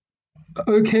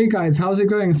Okay, guys, how's it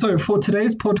going? So, for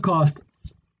today's podcast,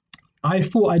 I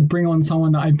thought I'd bring on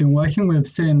someone that I've been working with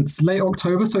since late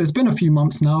October. So, it's been a few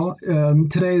months now.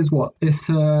 Today is what? It's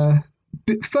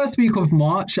first week of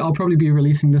March. I'll probably be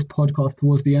releasing this podcast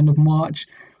towards the end of March.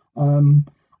 Um,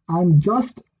 and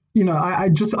just, I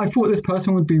thought this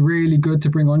person would be really good to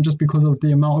bring on just because of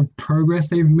the amount of progress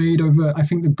they've made over, I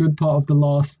think, the good part of the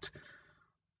last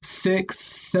 6,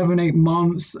 7, 8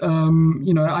 months.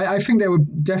 I think they were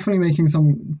definitely making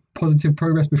some positive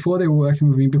progress before they were working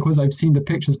with me because I've seen the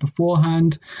pictures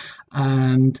beforehand,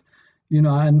 and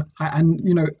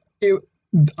it,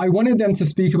 I wanted them to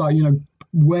speak about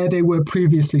where they were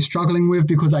previously struggling with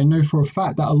because I know for a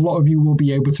fact that a lot of you will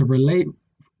be able to relate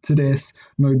to this,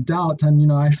 no doubt.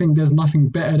 And I think there's nothing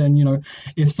better than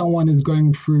if someone is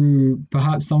going through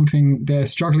perhaps something they're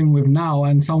struggling with now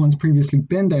and someone's previously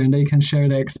been there and they can share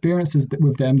their experiences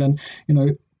with them, then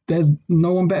there's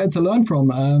no one better to learn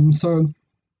from. So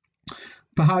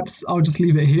perhaps I'll just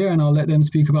leave it here and I'll let them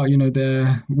speak about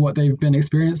their what they've been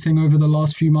experiencing over the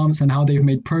last few months and how they've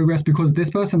made progress, because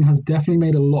this person has definitely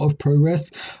made a lot of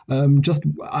progress. Just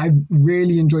I've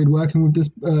really enjoyed working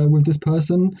with this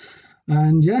person.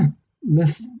 And yeah,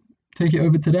 let's take it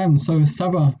over to them. So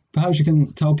Sabah, perhaps you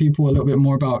can tell people a little bit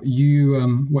more about you,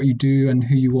 what you do and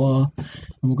who you are, and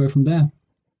we'll go from there.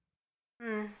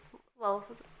 Well,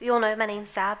 you all know my name's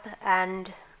Sab,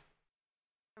 and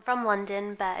I'm from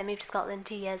London, but I moved to Scotland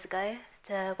 2 years ago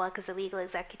to work as a legal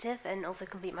executive and also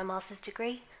complete my master's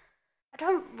degree. I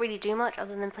don't really do much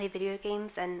other than play video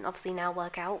games and obviously now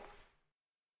work out.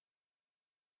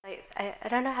 I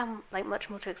don't know how much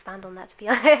more to expand on that, to be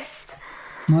honest.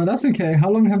 No, that's okay. How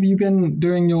long have you been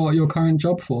doing your current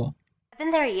job for? I've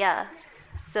been there a year,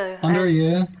 so Under a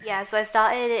year? yeah. So I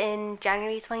started in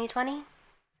January 2020,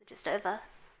 so just over.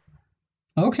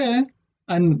 Okay.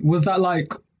 And was that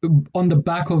like on the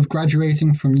back of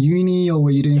graduating from uni, or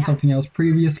were you doing Yeah. something else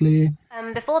previously?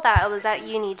 Before that, I was at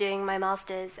uni doing my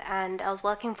masters, and I was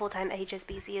working full time at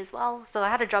HSBC as well. So I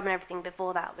had a job and everything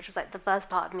before that, which was like the first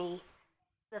part of me.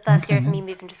 The first year of Okay. me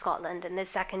moving to Scotland, and this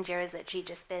second year has literally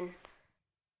just been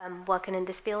working in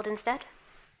this field instead.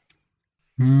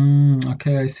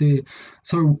 Okay, I see.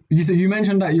 So you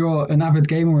mentioned that you're an avid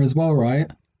gamer as well, right?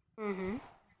 hmm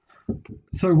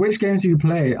So which games do you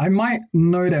play? I might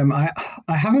know them. I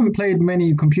haven't played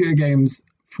many computer games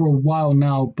for a while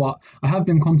now, but I have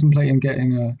been contemplating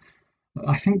getting a.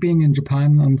 I think being in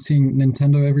Japan and seeing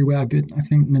Nintendo everywhere, I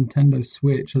think Nintendo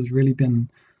Switch has really been,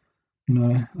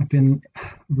 I've been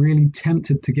really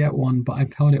tempted to get one, but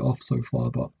I've held it off so far.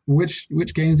 But which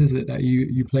games is it that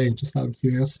you play, just out of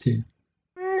curiosity?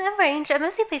 A range. I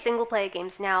mostly play single player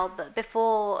games now, but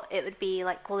before it would be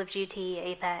like Call of Duty,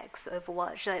 Apex,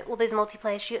 Overwatch, like all those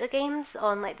multiplayer shooter games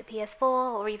on like the PS4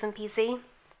 or even PC.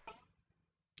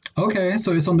 Okay,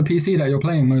 so it's on the PC that you're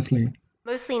playing mostly.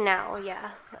 Mostly now,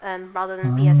 yeah, rather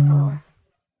than Ah. PS4.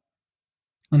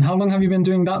 And how long have you been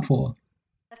doing that for?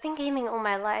 I've been gaming all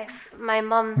my life. My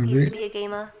mum Oh, used to really? be a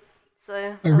gamer,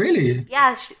 so Oh, really?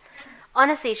 yeah.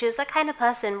 Honestly, she was the kind of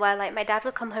person where like my dad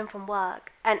would come home from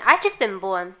work, and I'd just been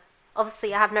born.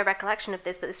 Obviously, I have no recollection of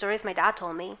this, but the stories my dad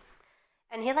told me.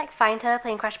 And he'd like find her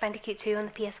playing Crash Bandicoot 2 on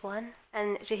the PS1,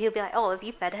 and he'll be like, "Oh, have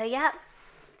you fed her yet?"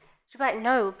 She'd be like,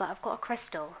 "No, but I've got a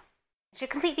crystal." She'd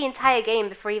complete the entire game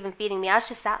before even feeding me. I was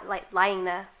just sat like lying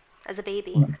there as a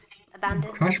baby,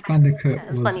 abandoned. Crash Bandicoot Yeah,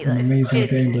 it's was funny an though. amazing She did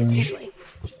game, feed me though. usually.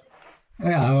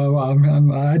 Yeah,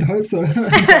 well, I'd hope so. But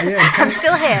yeah, I'm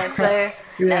still here, so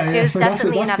no, yeah, she yeah. was So that's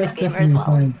definitely an that's avid that's gamer as definitely a well.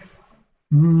 sign.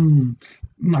 Mm.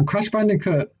 No, Crash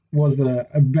Bandicoot was a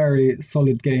very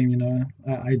solid game.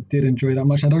 I did enjoy that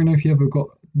much. I don't know if you ever got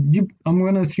you. I'm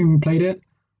gonna assume you played it.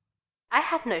 I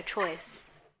had no choice.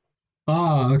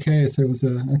 Ah, okay. So it was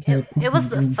a It okay. it was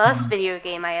the Game first fan. video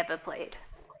game I ever played.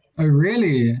 Oh,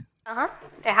 really? Uh-huh.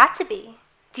 It had to be.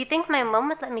 Do you think my mum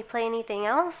would let me play anything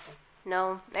else?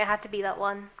 No, it had to be that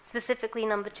one. Specifically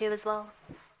number 2 as well.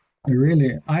 Oh,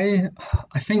 really? I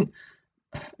think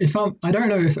if I don't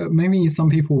know if maybe some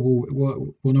people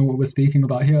will know what we're speaking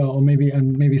about here, or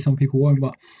maybe some people won't.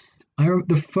 But I think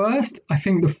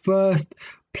the first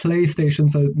PlayStation.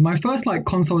 So my first like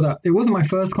console that it wasn't my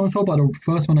first console, but the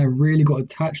first one I really got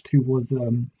attached to was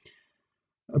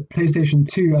a PlayStation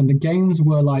 2, and the games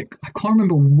were like I can't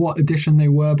remember what edition they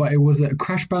were, but it was a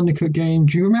Crash Bandicoot game.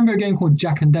 Do you remember a game called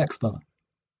Jack and Dexter?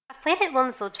 I've played it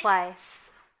once or twice.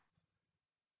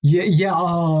 Yeah, yeah,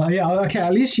 oh, yeah. Okay,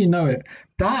 at least you know it.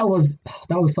 That was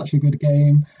such a good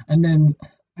game. And then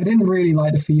I didn't really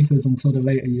like the FIFAs until the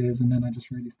later years, and then I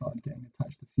just really started getting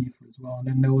attached to FIFA as well. And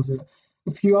then there was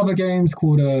a few other games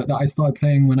called that I started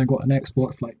playing when I got an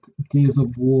Xbox, like Gears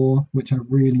of War, which I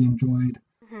really enjoyed.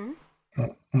 hmm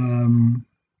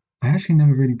actually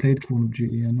never really played Call of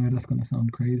Duty. I know that's gonna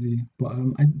sound crazy, but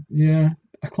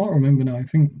I can't remember now. I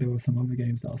think there were some other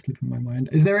games that are slipping my mind.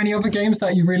 Is there any other games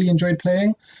that you really enjoyed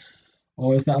playing,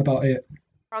 or is that about it?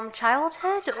 From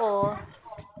childhood or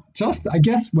Just, I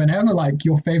guess, whenever, like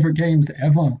your favorite games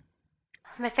ever.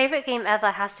 my favorite game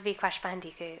ever has to be Crash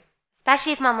Bandicoot.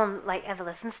 Especially if my mom like ever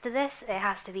listens to this, it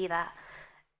has to be that.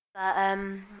 But I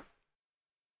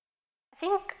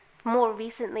think more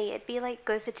recently it'd be like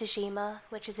Ghost of Tsushima,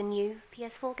 which is a new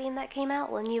PS4 game that came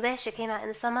out, well newish, it came out in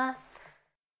the summer.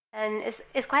 And it's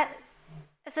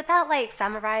about like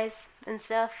samurais and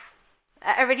stuff.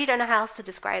 I really don't know how else to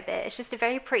describe it. It's just a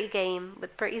very pretty game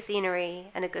with pretty scenery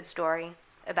and a good story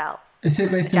about Is it a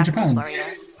based in Japanese Japan?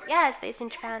 warrior. Yeah, it's based in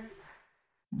Japan.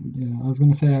 Yeah, I was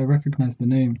gonna say I recognize the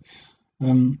name.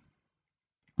 Um,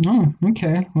 oh,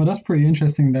 okay. Well, that's pretty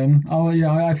interesting then. Oh,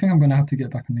 yeah, I think I'm gonna have to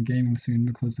get back into gaming soon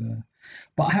because,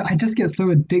 but I just get so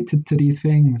addicted to these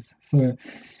things. So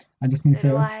I just need So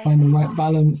do to I. find the right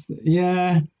balance.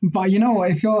 Yeah, but you know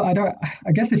what? If you're,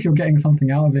 I guess if you're getting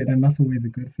something out of it, then that's always a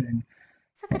good thing.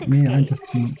 It's a good But me, I escape. just,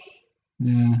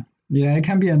 yeah, yeah, it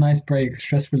can be a nice break,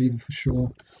 stress reliever for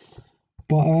sure.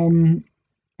 But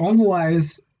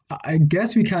otherwise, I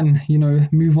guess we can,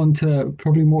 move on to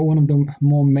probably more one of the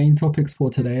more main topics for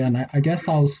today. And I guess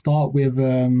I'll start with,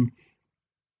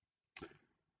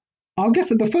 I guess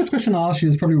the first question I'll ask you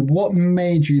is probably what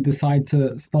made you decide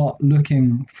to start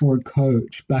looking for a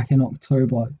coach back in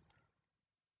October?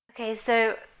 Okay,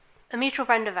 so a mutual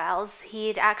friend of ours,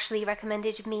 he'd actually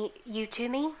recommended you to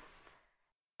me,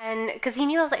 and because he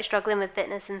knew I was like struggling with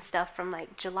fitness and stuff from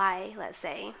like July, let's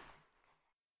say,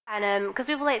 and because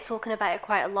we were like talking about it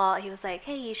quite a lot, he was like,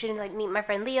 "Hey, you should like meet my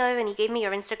friend Leo," and he gave me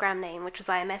your Instagram name, which was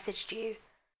why I messaged you.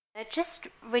 I just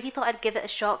really thought I'd give it a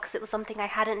shot because it was something I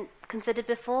hadn't considered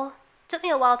before. Took me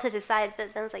a while to decide,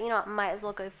 but then I was like, you know what, I might as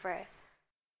well go for it.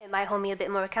 It might hold me a bit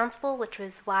more accountable, which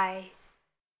was like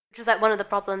one of the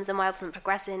problems and why I wasn't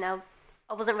progressing. I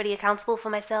wasn't really accountable for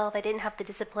myself. I didn't have the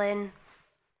discipline.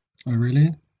 Oh,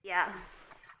 really? Yeah.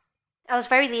 I was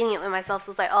very lenient with myself, so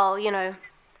I was like, oh,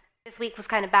 this week was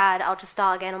kind of bad. I'll just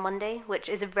start again on Monday, which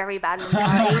is a very bad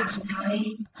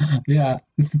mentality. Yeah,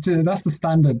 that's the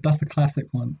standard. That's the classic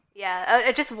one. Yeah,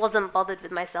 I just wasn't bothered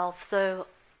with myself. So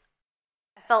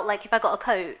I felt like if I got a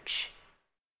coach,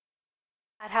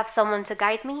 I'd have someone to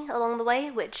guide me along the way,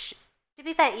 which, to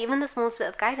be fair, even the smallest bit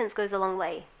of guidance goes a long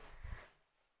way.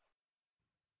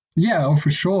 Yeah, oh, for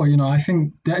sure. I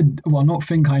think that, well, not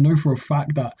think, I know for a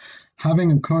fact that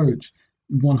having a coach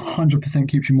 100%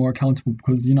 keeps you more accountable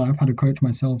because, I've had a coach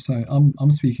myself, so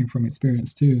I'm speaking from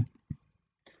experience too.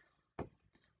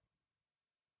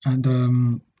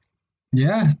 And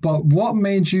yeah, but what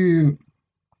made you,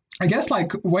 I guess,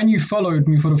 like when you followed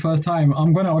me for the first time,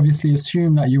 I'm going to obviously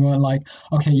assume that you weren't like,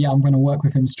 okay, yeah, I'm going to work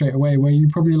with him straight away. Were you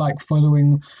probably like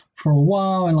following for a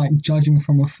while and like judging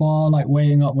from afar, like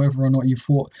weighing up whether or not you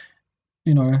thought,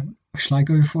 you know, should I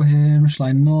go for him? Should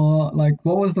I not? Like,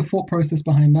 what was the thought process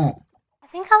behind that? I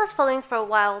think I was following for a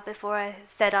while before I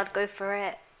said I'd go for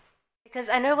it. Because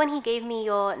I know when he gave me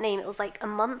your name, it was like a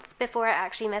month before I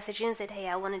actually messaged you and said, hey,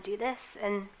 I want to do this,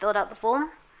 and filled out the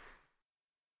form.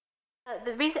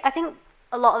 The reason, I think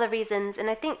a lot of the reasons, and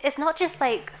I think it's not just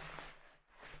like,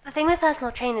 the thing with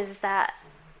personal trainers is that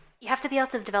you have to be able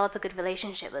to develop a good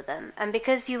relationship with them. And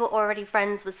because you were already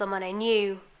friends with someone I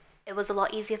knew, it was a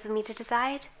lot easier for me to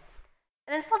decide.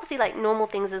 And there's obviously like normal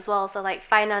things as well, so like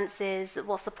finances,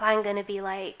 what's the plan going to be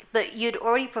like? But you'd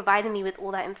already provided me with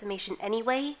all that information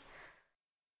anyway.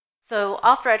 So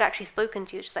after I'd actually spoken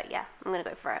to you, it's just like, yeah, I'm going to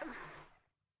go for it.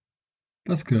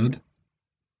 That's good.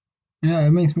 Yeah,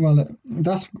 it makes me well.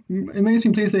 It makes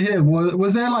me pleased to hear.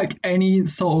 Was there like any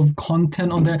sort of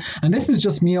content on there? And this is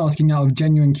just me asking out of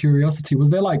genuine curiosity.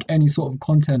 Was there like any sort of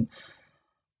content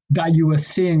that you were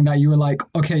seeing that you were like,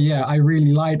 okay, yeah, I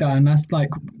really like that, and that's like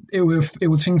it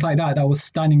was things like that that was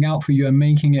standing out for you and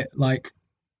making it like,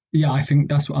 yeah, I think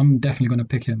that's what I'm definitely gonna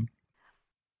pick him.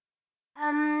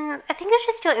 I think it's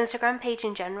just your Instagram page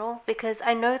in general because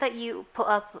I know that you put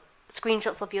up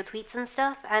screenshots of your tweets and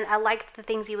stuff, and I liked the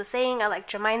things you were saying. I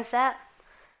liked your mindset,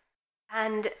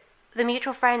 and the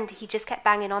mutual friend he just kept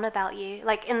banging on about you,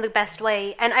 like in the best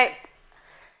way. And I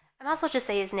might as well just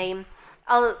say his name.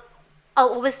 I'll I'll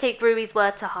always take Rui's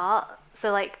word to heart.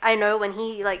 So like I know when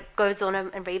he like goes on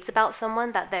and raves about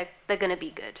someone that they're gonna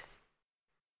be good.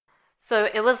 So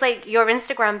it was like your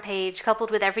Instagram page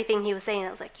coupled with everything he was saying. I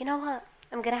was like, you know what?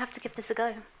 I'm gonna have to give this a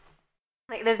go.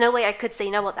 Like, there's no way I could say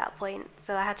no at that point,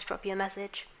 so I had to drop you a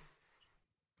message.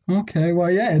 Okay, well,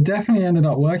 yeah, it definitely ended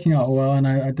up working out well, and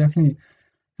I definitely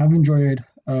have enjoyed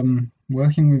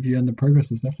working with you, and the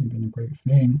progress has definitely been a great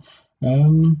thing.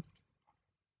 Um,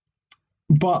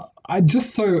 but I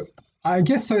guess so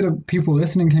that people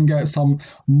listening can get some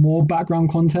more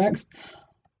background context.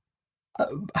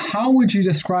 How would you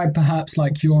describe perhaps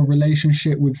like your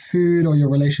relationship with food or your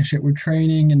relationship with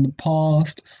training in the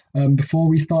past, before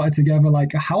we started together?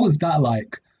 Like, how was that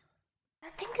like? I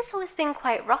think it's always been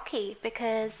quite rocky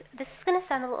because this is going to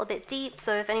sound a little bit deep.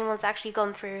 So if anyone's actually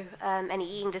gone through any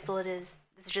eating disorders,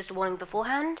 this is just a warning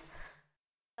beforehand.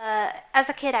 As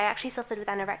a kid, I actually suffered with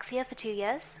anorexia for 2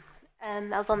 years. I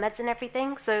was on meds and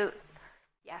everything, so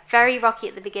yeah, very rocky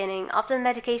at the beginning. After the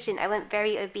medication, I went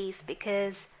very obese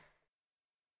because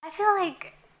I feel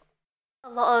like a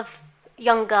lot of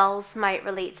young girls might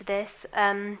relate to this,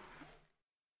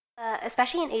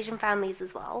 especially in Asian families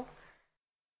as well.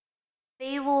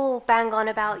 They will bang on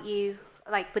about you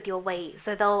like with your weight.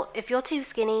 So if you're too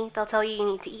skinny, they'll tell you you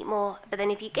need to eat more. But then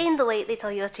if you gain the weight, they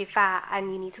tell you you're too fat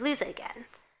and you need to lose it again.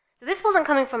 So this wasn't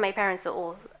coming from my parents at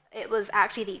all. It was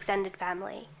actually the extended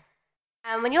family.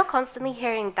 And when you're constantly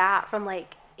hearing that from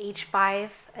like age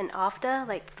 5 and after,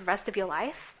 like for the rest of your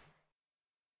life,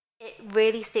 it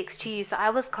really sticks to you. So I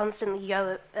was constantly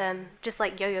just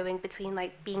like yo-yoing between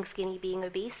like being skinny, being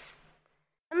obese,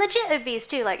 and legit obese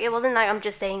too. Like it wasn't like I'm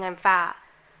just saying I'm fat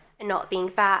and not being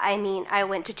fat. I mean, I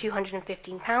went to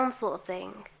 215 pounds sort of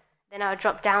thing. Then I would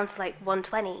drop down to like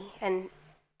 120, and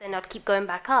then I'd keep going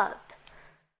back up.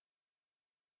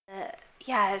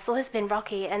 Yeah, it's always been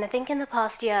rocky, and I think in the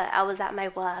past year I was at my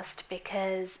worst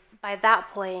because by that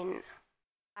point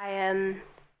I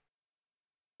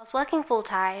was working full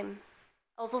time.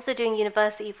 I was also doing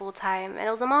university full time, and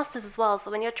it was a master's as well.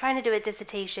 So when you're trying to do a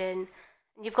dissertation,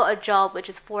 and you've got a job which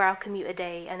is 4 hour commute a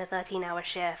day and a 13-hour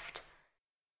shift,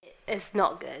 it's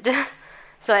not good.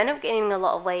 So I ended up gaining a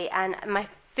lot of weight, and my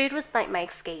food was like my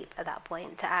escape at that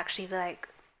point to actually be like,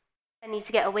 I need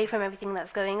to get away from everything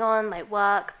that's going on, like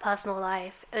work, personal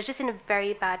life. I was just in a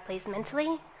very bad place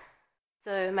mentally.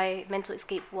 So my mental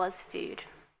escape was food.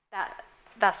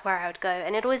 That's where I would go,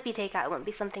 and it'd always be takeout. It wouldn't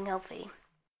be something healthy.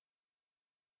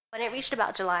 When it reached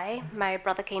about July, my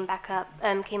brother came up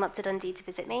to Dundee to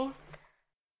visit me,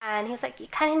 and he was like, "You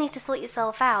kind of need to sort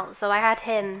yourself out." So I had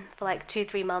him for like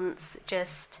 2-3 months,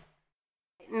 just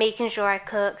making sure I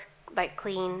cook, like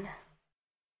clean,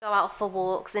 go out for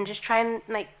walks, and just try and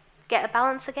like get a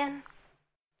balance again.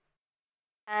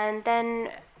 And then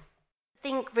I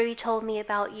think Rui told me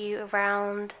about you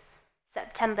around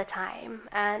September time,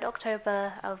 and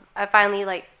October I finally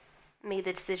like made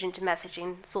the decision to message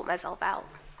and sort myself out.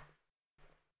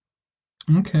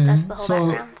 Okay, That's the whole so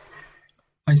background.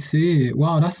 I see.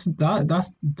 Wow, that's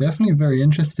definitely very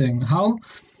interesting. How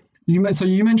so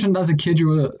you mentioned as a kid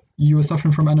you were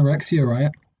suffering from anorexia,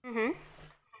 right? Mhm.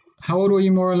 How old were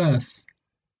you more or less?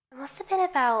 It must have been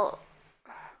about.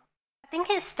 I think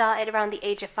it started around the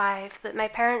age of 5, but my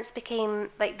parents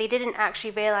became like they didn't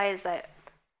actually realize that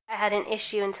I had an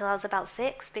issue until I was about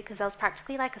 6 because I was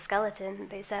practically like a skeleton.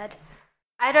 They said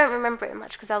I don't remember it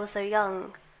much because I was so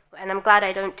young, and I'm glad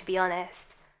I don't, to be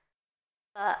honest.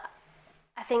 But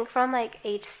I think from like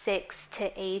age 6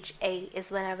 to age 8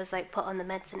 is when I was like put on the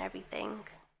meds and everything.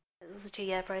 It was a 2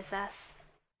 year process.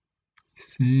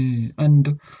 See.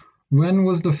 And when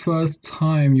was the first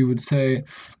time you would say,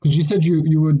 because you said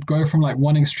you would go from like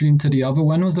one extreme to the other,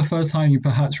 when was the first time you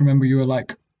perhaps remember you were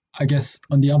like, I guess,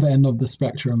 on the other end of the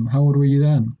spectrum? How old were you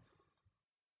then?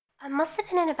 I must have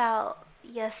been in about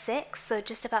year 6, so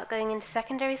just about going into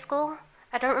secondary school.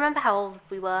 I don't remember how old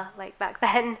we were like back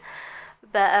then,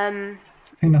 but I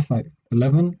think that's like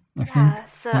 11, I think. yeah.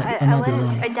 So I I might be went.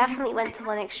 wrong. I definitely went to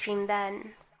one extreme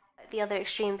then, the other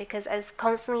extreme, because I was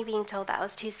constantly being told that I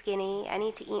was too skinny. I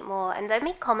need to eat more, and they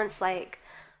make comments like,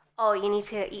 "Oh, you need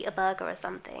to eat a burger or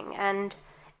something." And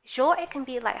sure, it can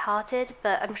be light-hearted,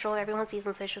 but I'm sure everyone sees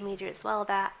on social media as well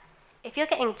that if you're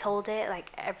getting told it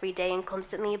like every day and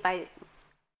constantly by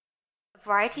a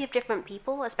variety of different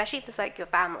people, especially if it's like your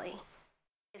family,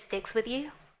 it sticks with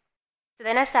you. So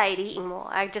then I started eating more.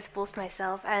 I just forced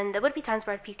myself, and there would be times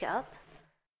where I'd puke it up,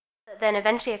 but then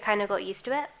eventually I kind of got used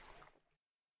to it,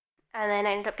 and then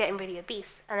I ended up getting really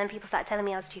obese, and then people started telling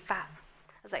me I was too fat.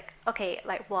 I was like, okay,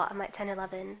 like what? I'm like 10,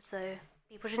 11, so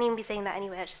people shouldn't even be saying that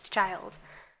anyway, I'm just a child.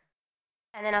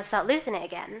 And then I'll start losing it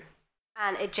again,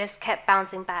 and it just kept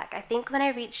bouncing back. I think when I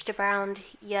reached around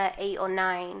year 8 or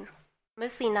 9,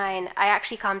 mostly 9, I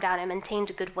actually calmed down and maintained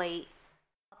a good weight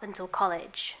up until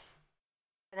college.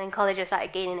 And then college I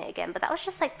started gaining it again, but that was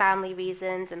just like family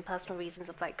reasons and personal reasons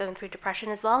of like going through depression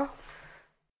as well.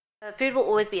 Food will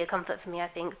always be a comfort for me, I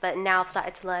think, but now I've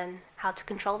started to learn how to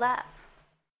control that.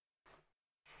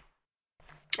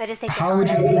 I just take it How out would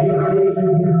on you exercise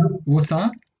now. What's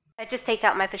that? I just take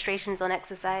out my frustrations on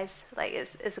exercise. Like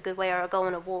it's a good way, or I go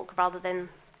on a walk rather than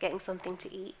getting something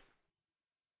to eat.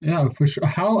 Yeah, for sure.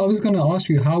 How I was going to ask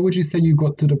you, how would you say you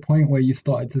got to the point where you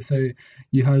started to say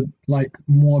you had like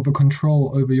more of a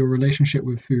control over your relationship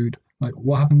with food? Like,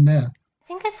 what happened there? I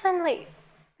think it's when like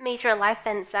major life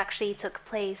events actually took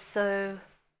place. So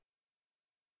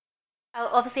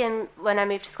obviously, when I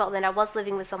moved to Scotland, I was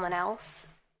living with someone else.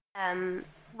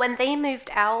 When they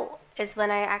moved out is when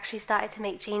I actually started to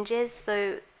make changes.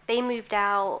 So they moved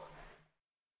out,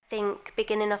 I think,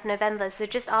 beginning of November. So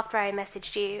just after I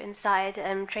messaged you and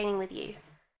started training with you.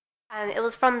 And it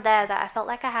was from there that I felt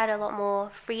like I had a lot more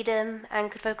freedom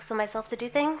and could focus on myself to do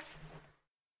things.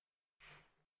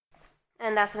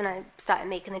 And that's when I started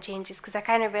making the changes because I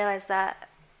kind of realized that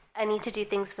I need to do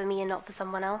things for me and not for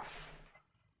someone else.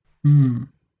 Hmm.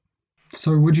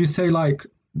 So would you say like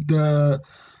the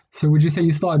so would you say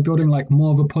you started building like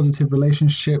more of a positive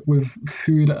relationship with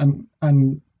food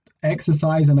and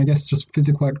exercise and I guess just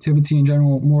physical activity in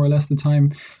general more or less the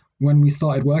time when we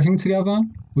started working together?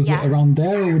 Was it Yeah. around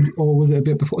there or was it a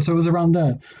bit before? So it was around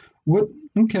there. What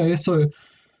okay, so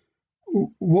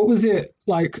what was it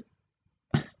like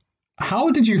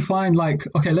how did you find like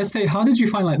okay, let's say how did you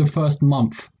find like the first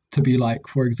month to be like,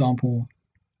 for example?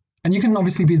 And you can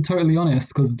obviously be totally honest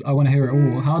because I want to hear it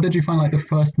all. How did you find like the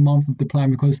first month of the plan?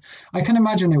 Because I can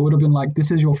imagine it would have been like this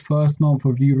is your first month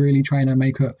of you really trying to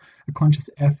make a conscious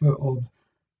effort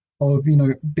of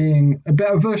being a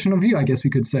better version of you, I guess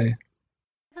we could say.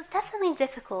 It was definitely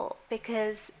difficult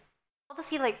because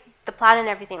obviously like the plan and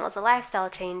everything was a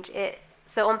lifestyle change. It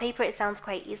so on paper it sounds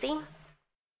quite easy.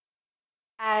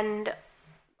 And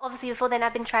obviously before then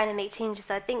I'd been trying to make changes.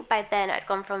 So I think by then I'd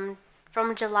gone from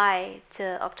July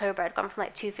to October I'd gone from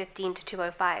like 215 to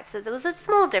 205. So there was a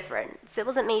small difference. It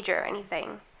wasn't major or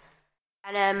anything.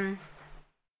 And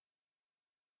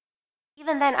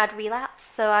even then I'd relapse.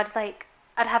 So I'd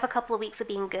have a couple of weeks of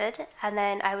being good and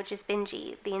then I would just binge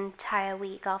eat the entire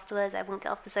week afterwards. I wouldn't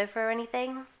get off the sofa or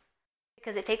anything.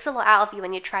 Because it takes a lot out of you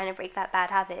when you're trying to break that bad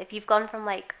habit. If you've gone from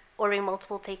like ordering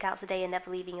multiple takeouts a day and never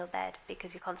leaving your bed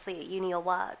because you're constantly at uni or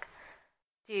work,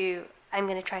 to I'm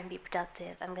going to try and be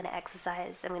productive, I'm going to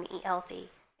exercise, I'm going to eat healthy,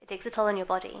 it takes a toll on your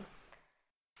body.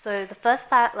 So the first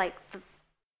part, like the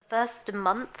first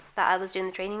month that I was doing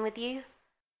the training with you,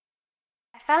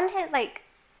 I found it like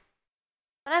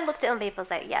when I looked at it on paper, I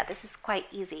was like, yeah, this is quite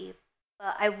easy.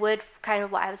 But I would kind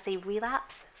of what I would say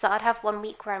relapse. So I'd have 1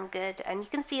 week where I'm good, and you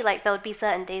can see like there would be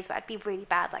certain days where I'd be really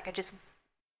bad. Like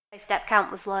my step count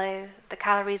was low, the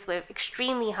calories were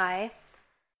extremely high,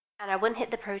 and I wouldn't hit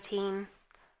the protein.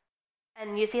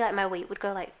 And you see like my weight would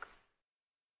go like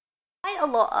quite a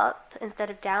lot up instead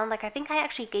of down. Like I think I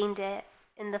actually gained it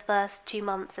in the first 2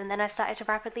 months, and then I started to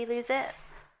rapidly lose it.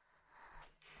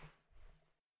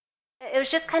 It was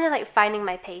just kind of like finding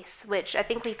my pace, which I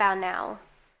think we found now.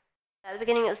 At the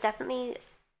beginning, it was definitely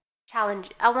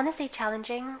challenge. I want to say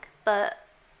challenging, but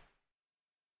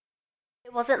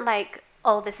it wasn't like,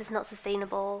 oh, this is not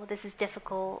sustainable, this is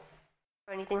difficult,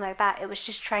 or anything like that. It was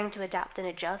just trying to adapt and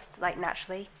adjust, like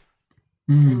naturally,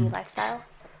 to a new Mm. lifestyle.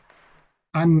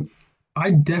 And I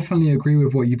definitely agree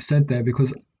with what you've said there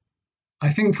because I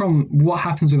think from what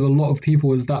happens with a lot of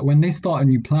people is that when they start a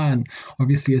new plan,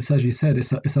 obviously, it's as you said,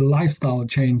 it's a lifestyle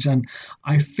change. And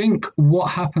I think what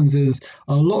happens is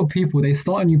a lot of people they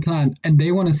start a new plan and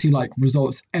they want to see like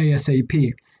results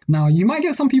ASAP. Now you might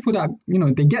get some people that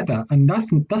they get that, and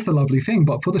that's a lovely thing.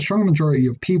 But for the strong majority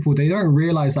of people, they don't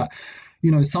realize that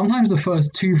sometimes the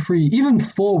first 2, 3, even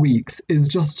 4 weeks is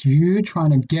just you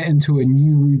trying to get into a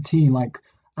new routine, like,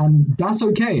 and that's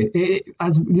okay.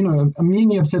 As you know, me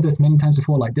and you have said this many times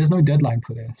before, like, there's no deadline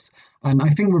for this. And I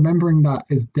think remembering that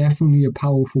is definitely a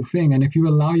powerful thing. And if you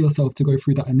allow yourself to go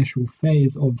through that initial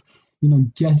phase of,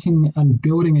 getting and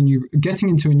building getting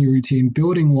into a new routine,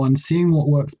 building one, seeing what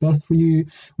works best for you,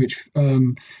 which,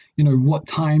 what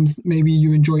times maybe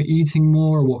you enjoy eating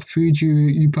more, or what food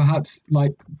you perhaps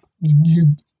like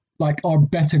you like are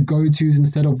better go-tos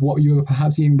instead of what you were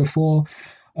perhaps eating before.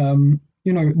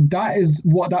 That is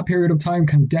what that period of time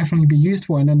can definitely be used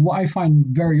for. And then what I find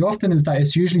very often is that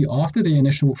it's usually after the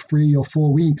initial 3 or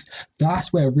 4 weeks,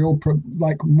 that's where real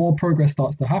more progress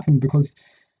starts to happen because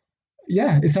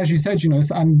yeah, it's as you said,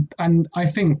 and I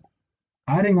think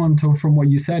adding on to from what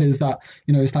you said is that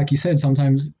it's like you said,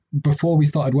 sometimes before we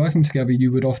started working together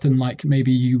you would often like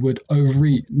maybe you would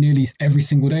overeat nearly every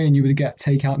single day and you would get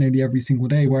takeout nearly every single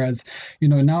day, whereas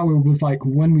now it was like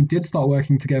when we did start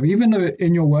working together, even though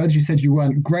in your words you said you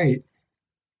weren't great,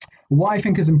 what I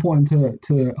think is important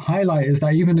to highlight is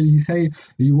that even though you say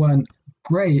you weren't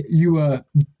great, you were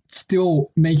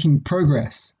still making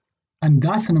progress. And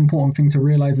that's an important thing to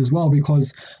realize as well,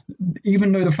 because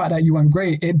even though the fact that you weren't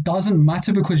great, it doesn't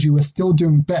matter because you were still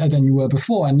doing better than you were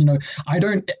before. And I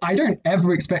don't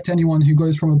ever expect anyone who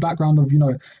goes from a background of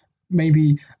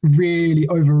maybe really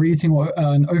overeating or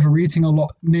overeating a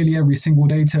lot nearly every single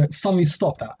day to suddenly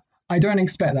stop that. I don't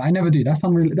expect that. I never do. That's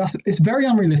unreal. It's very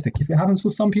unrealistic. If it happens for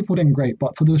some people, then great.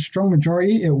 But for the strong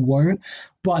majority, it won't.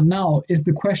 But now is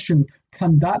the question: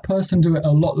 can that person do it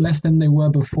a lot less than they were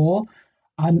before?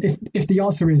 And if the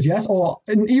answer is yes, or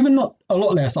even not a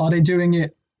lot less, are they doing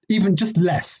it even just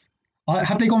less?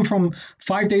 Have they gone from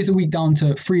 5 days a week down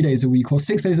to 3 days a week, or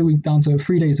 6 days a week down to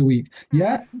 3 days a week?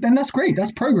 Yeah, then that's great.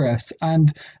 That's progress,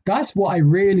 and that's what I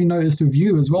really noticed with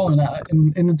you as well.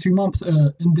 In the 2 months,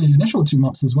 in the initial 2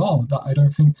 months as well, that I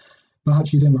don't think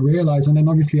perhaps you didn't realize. And then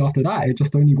obviously after that, it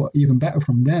just only got even better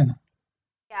from there.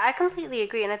 Yeah, I completely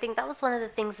agree, and I think that was one of the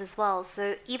things as well.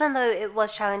 So even though it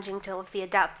was challenging to obviously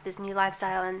adapt to this new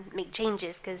lifestyle and make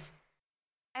changes, because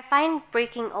I find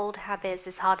breaking old habits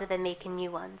is harder than making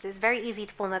new ones. It's very easy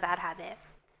to form a bad habit.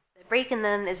 Breaking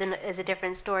them is a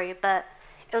different story, but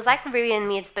it was like Rui and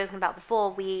me had spoken about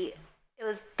before. It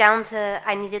was down to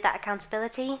I needed that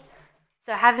accountability.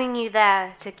 So having you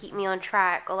there to keep me on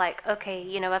track, or like, okay,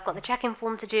 I've got the check-in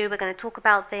form to do. We're going to talk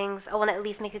about things. I want to at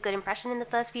least make a good impression in the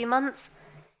first few months.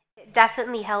 It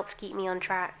definitely helped keep me on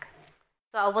track.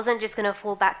 So I wasn't just going to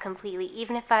fall back completely.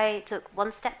 Even if I took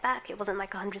one step back, it wasn't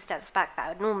like 100 steps back that I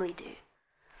would normally do.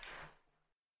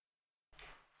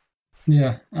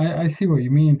 Yeah, I see what you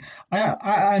mean.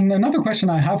 And another question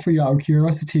I have for you out of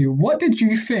curiosity, what did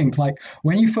you think, like,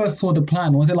 when you first saw the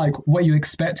plan? Was it like what you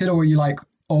expected, or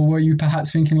were you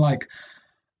perhaps thinking like,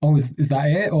 oh, is that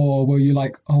it? Or were you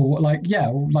like, oh, like,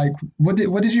 yeah, like, what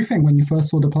did you think when you first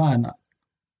saw the plan?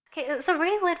 Okay, it's a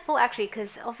really weird thought actually,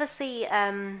 because obviously,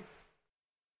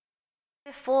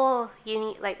 before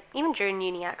uni, like even during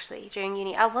uni actually, during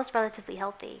uni, I was relatively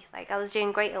healthy. Like I was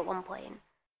doing great at one point,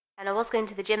 and I was going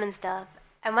to the gym and stuff.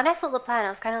 And when I saw the plan, I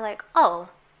was kind of like, oh,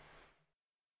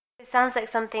 it sounds like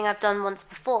something I've done once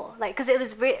before. Like, because it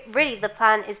was really the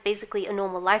plan is basically a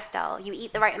normal lifestyle. You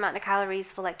eat the right amount of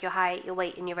calories for like your height, your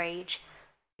weight, and your age.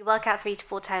 You work out 3 to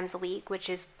 4 times a week, which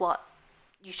is what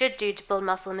you should do to build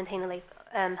muscle and maintain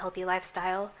a healthy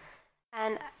lifestyle.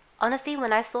 And honestly,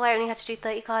 when I saw I only had to do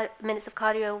 30 minutes of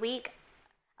cardio a week,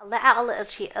 I let out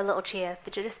a little cheer,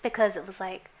 but just because it was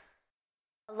like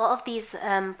a lot of these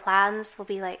plans will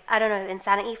be like, I don't know,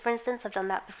 Insanity, for instance, I've done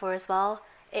that before as well.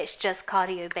 It's just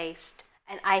cardio based,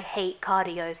 and I hate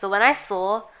cardio. So when I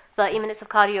saw 30 minutes of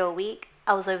cardio a week,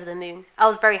 I was over the moon. I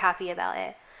was very happy about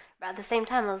it. But at the same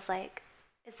time, I was like,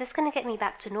 is this going to get me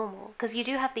back to normal? Because you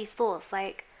do have these thoughts,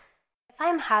 like, if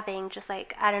I'm having just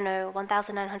like, I don't know,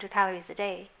 1,900 calories a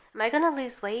day, am I going to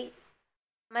lose weight?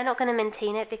 Am I not going to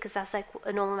maintain it because that's like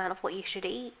a normal amount of what you should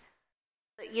eat?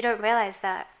 But you don't realize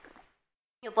that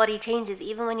your body changes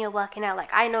even when you're working out.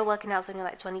 Like, I know working out is only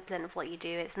like 20% of what you do,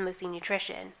 it's mostly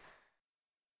nutrition.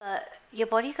 But your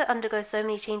body could undergo so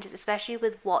many changes, especially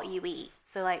with what you eat.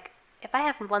 So, like, if I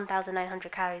have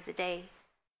 1,900 calories a day,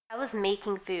 I was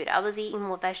making food, I was eating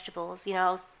more vegetables,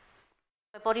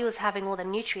 my body was having all the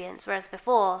nutrients, whereas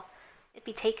before, it'd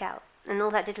be takeout, and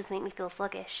all that did was make me feel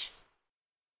sluggish.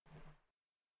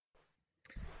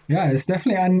 Yeah, it's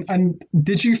definitely. And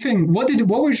did you think what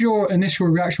was your initial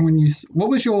reaction what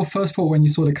was your first thought when you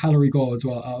saw the calorie goal as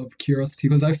well, out of curiosity?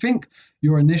 Because I think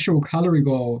your initial calorie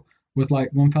goal was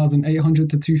like 1,800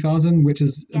 to 2,000, which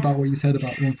is Yeah, about what you said,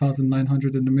 about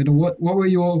 1,900 in the middle. What were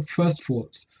your first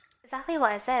thoughts? exactly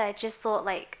what I said. I just thought,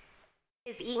 like,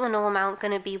 is eating a normal amount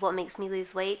going to be what makes me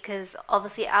lose weight? Because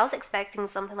obviously, I was expecting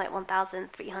something like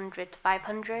 1,300 to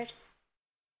 500.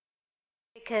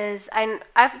 Because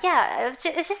yeah, it's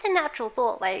just a natural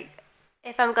thought. Like,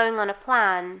 if I'm going on a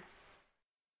plan,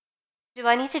 do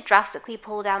I need to drastically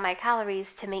pull down my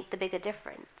calories to make the bigger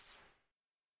difference?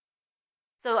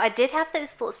 So I did have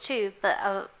those thoughts too, but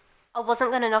I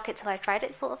wasn't going to knock it till I tried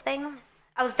it, sort of thing.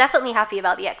 I was definitely happy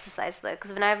about the exercise though,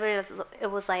 because when I realized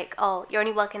it was like, oh, you're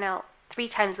only working out 3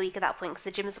 times a week at that point because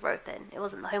the gyms were open. It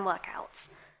wasn't the home workouts.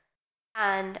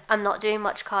 And I'm not doing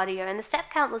much cardio, and the step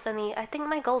count was only, I think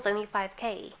my goal's only 5K.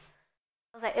 I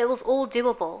was like, it was all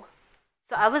doable.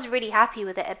 So I was really happy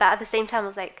with it, but at the same time, I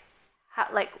was like,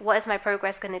 what is my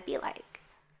progress going to be like?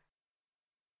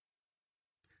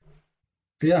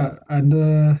 Yeah,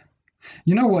 and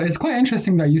you know what? It's quite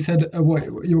interesting that you said what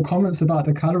your comments about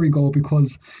the calorie goal,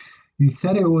 because you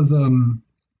said it was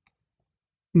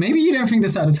maybe you don't think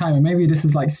this at the time, and maybe this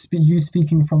is like you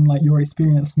speaking from like your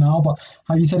experience now. But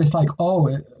how you said it's like,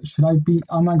 oh, should I be?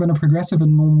 Am I going to progress with a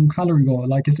normal calorie goal?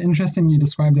 Like it's interesting you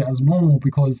described it as normal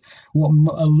because what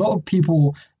a lot of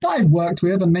people that I've worked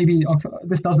with, and maybe okay,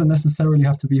 this doesn't necessarily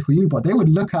have to be for you, but they would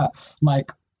look at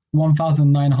like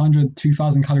 1,900,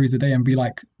 2,000 calories a day and be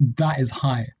like, that is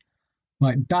high.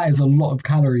 Like that is a lot of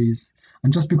calories.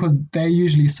 And just because they're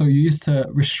usually so used to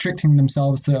restricting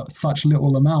themselves to such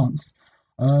little amounts,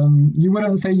 you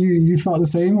wouldn't say you felt the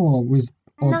same, or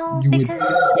No, you would.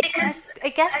 because I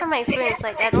guess from my experience,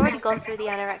 like I'd already gone through the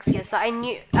anorexia, so I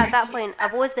knew at that point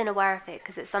I've always been aware of it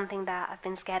because it's something that I've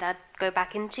been scared I'd go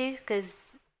back into because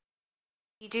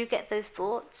you do get those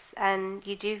thoughts and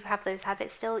you do have those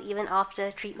habits still even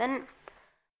after treatment.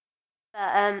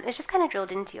 But it's just kind of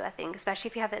drilled into you, I think, especially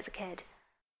if you have it as a kid.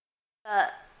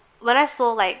 But when I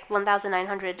saw like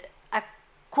 1,900, I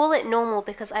call it normal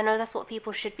because I know that's what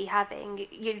people should be having.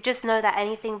 You just know that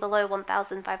anything below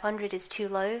 1,500 is too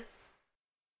low.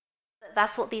 But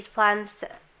that's what these plans.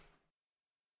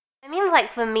 I mean,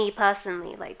 like for me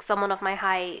personally, like someone of my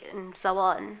height and so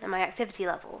on, and my activity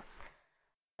level.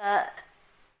 But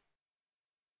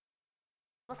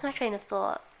what's my train of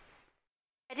thought?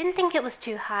 I didn't think it was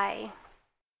too high.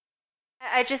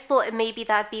 I just thought maybe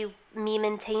that'd be me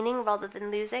maintaining rather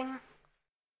than losing.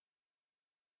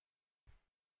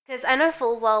 Because I know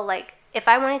full well, like, if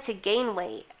I wanted to gain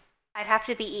weight, I'd have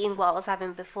to be eating what I was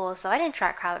having before, so I didn't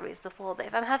track calories before, but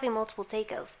if I'm having multiple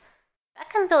takeouts, that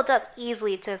can build up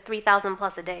easily to 3,000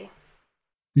 plus a day.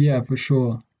 Yeah, for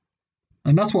sure.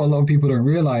 And that's what a lot of people don't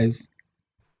realize,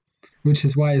 which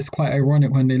is why it's quite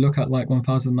ironic when they look at like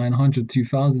 1,900,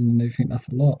 2,000, and they think that's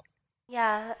a lot.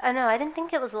 Yeah, I know, I didn't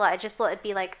think it was a lot, I just thought it'd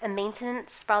be like a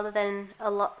maintenance rather than a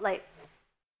lot, like,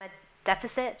 a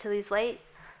deficit to lose weight.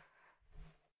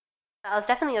 But I was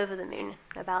definitely over the moon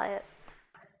about it.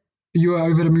 You were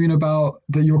over the moon about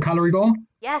your calorie goal?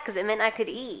 Yeah, because it meant I could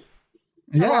eat.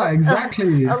 A Yeah, lot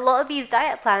exactly. a lot of these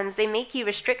diet plans they make you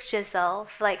restrict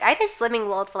yourself. Like I did Slimming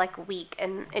World for like a week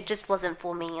and it just wasn't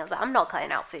for me. I was like, I'm not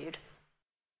cutting out food.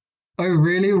 Oh,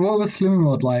 really? What was Slimming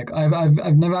World like?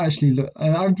 I've never actually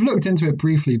I've looked into it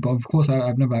briefly, but of course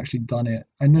I've never actually done it.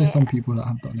 I know It, some people that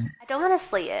have done it. I don't want to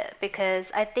slate it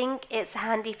because I think it's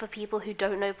handy for people who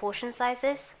don't know portion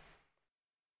sizes,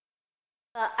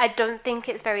 but I don't think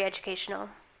it's very educational.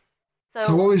 So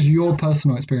So, what was your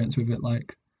personal experience with it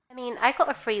like? I mean, I got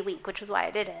a free week, which was why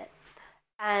I did it.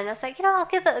 And I was like, I'll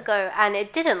give it a go. And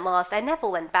it didn't last. I never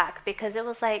went back because it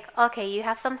was like, okay, you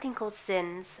have something called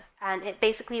sins, and it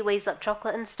basically weighs up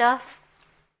chocolate and stuff.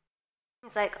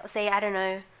 It's like, say, I don't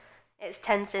know, it's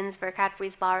 10 sins for a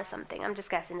Cadbury's bar or something. I'm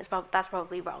just guessing. That's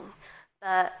probably wrong.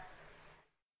 But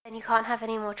then you can't have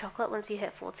any more chocolate once you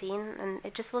hit 14, and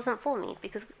it just wasn't for me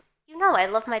because I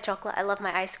love my chocolate, I love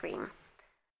my ice cream.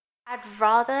 I'd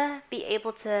rather be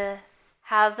able to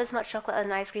have as much chocolate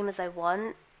and ice cream as I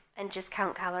want and just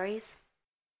count calories.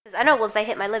 Because I know once I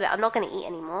hit my limit, I'm not going to eat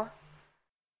anymore.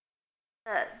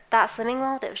 But that Slimming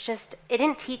World, it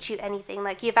didn't teach you anything.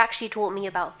 Like, you've actually taught me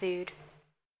about food.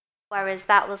 Whereas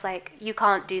that was like, you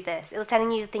can't do this. It was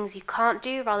telling you the things you can't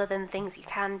do rather than the things you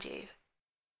can do.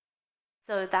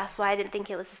 So that's why I didn't think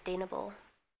it was sustainable.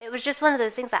 It was just one of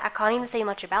those things that I can't even say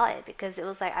much about it because it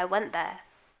was like I went there.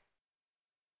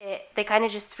 They kind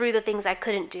of just threw the things I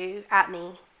couldn't do at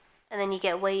me, and then you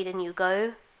get weighed and you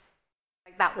go.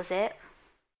 Like that was it.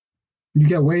 You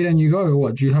get weighed and you go, or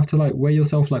what? Do you have to like weigh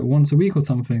yourself like once a week or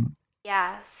something?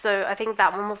 Yeah, so I think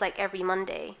that one was like every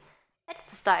Monday. I did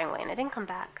the starting weight and I didn't come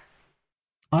back.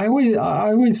 I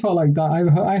always felt like that.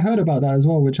 I heard about that as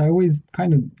well, which I always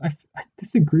kind of I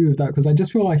disagree with that because I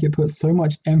just feel like it puts so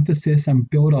much emphasis and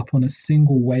build up on a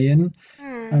single weigh-in,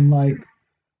 Hmm. and like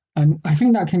and I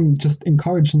think that can just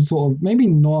encourage some sort of maybe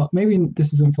not maybe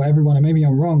this isn't for everyone and maybe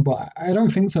I'm wrong, but I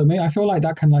don't think so. Maybe I feel like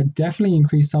that can like definitely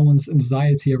increase someone's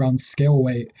anxiety around scale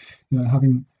weight,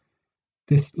 having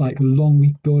this like long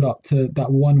week build up to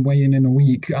that one weigh in a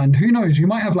week, and who knows, you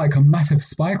might have like a massive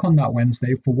spike on that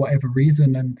Wednesday for whatever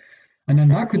reason, and then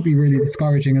that could Definitely. be really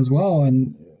discouraging as well,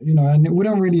 and and it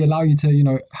wouldn't really allow you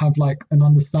to have like an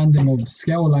understanding of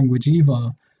scale language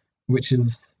either, which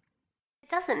is It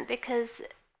doesn't because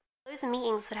those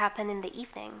meetings would happen in the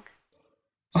evening.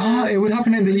 So it would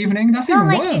happen in the evening. it's That's not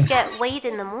even like you'd worse. get weighed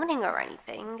in the morning or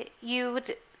anything.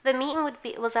 The meeting would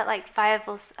be was at like 5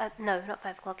 or no, not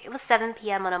 5 o'clock. It was 7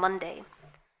 p.m. on a Monday,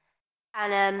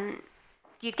 and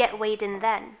you'd get weighed in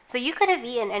then. So you could have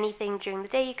eaten anything during the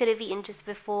day. You could have eaten just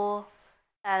before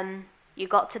you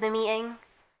got to the meeting,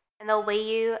 and they'll weigh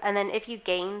you. And then if you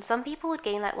gain, some people would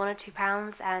gain like 1 or 2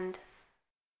 pounds, and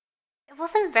it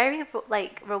wasn't very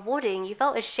like rewarding. You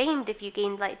felt ashamed if you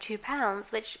gained like 2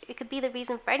 pounds, which it could be the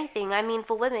reason for anything. I mean,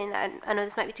 for women, I know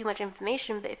this might be too much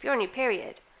information, but if you're on your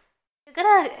period, you're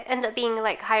gonna end up being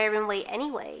like higher in weight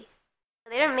anyway.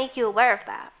 They don't make you aware of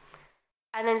that.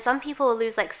 And then some people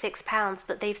lose like 6 pounds,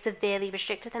 but they've severely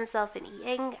restricted themselves in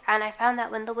eating. And I found that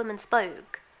when the women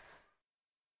spoke,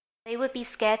 they would be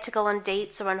scared to go on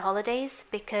dates or on holidays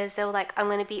because they were like, I'm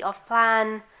going to be off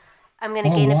plan. I'm going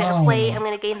to Oh gain a bit of weight. wow. I'm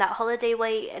going to gain that holiday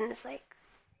weight. And it's like,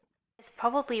 it's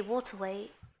probably water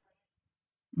weight.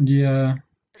 Yeah,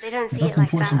 But they don't see it that's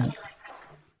like that. unfortunate.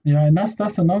 Yeah, and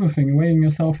that's another thing, weighing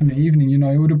yourself in the evening,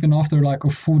 it would have been after like a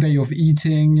full day of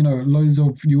eating, loads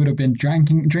of you would have been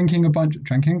drinking a bunch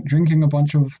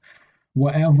of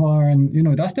whatever,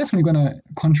 and that's definitely going to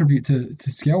contribute to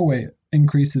scale weight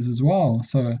increases as well.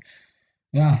 So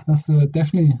yeah, that's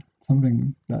definitely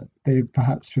something that they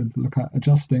perhaps should look at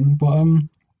adjusting. But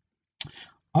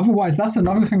otherwise, that's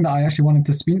another thing that I actually wanted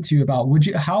to speak to you about.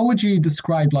 How would you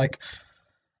describe like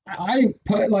I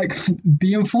put like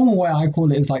the informal way I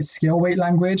call it is like scale weight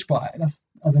language, but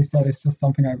as I said, it's just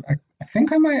something I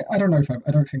think I might. I don't know if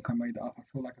I don't think I made that up. I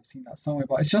feel like I've seen that somewhere,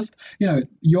 but it's just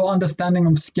your understanding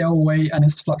of scale weight and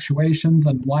its fluctuations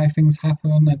and why things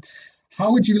happen, and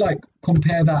how would you like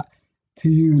compare that to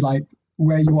you like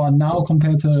where you are now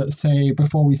compared to say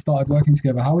before we started working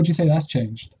together? How would you say that's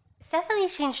changed? It's definitely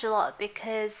changed a lot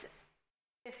because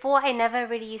before I never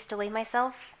really used to weigh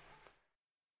myself.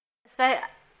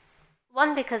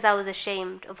 One, because I was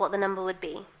ashamed of what the number would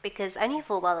be, because I knew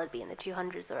full well it'd be in the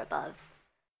 200s or above.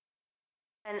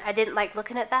 And I didn't like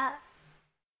looking at that.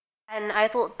 And I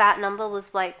thought that number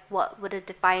was like what would have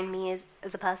defined me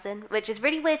as a person, which is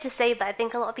really weird to say, but I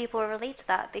think a lot of people will relate to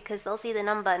that because they'll see the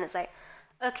number and it's like,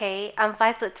 okay, I'm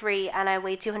 5'3" and I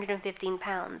weigh 215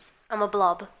 pounds. I'm a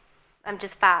blob. I'm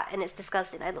just fat and it's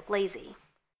disgusting. I look lazy.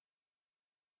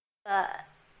 But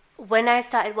when I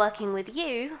started working with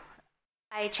you,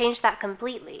 I changed that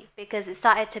completely because it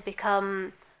started to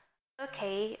become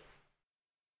okay.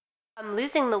 I'm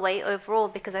losing the weight overall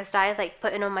because I started like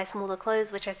putting on my smaller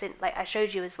clothes, which I think like I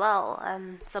showed you as well.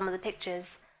 Some of the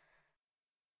pictures.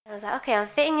 And I was like, okay, I was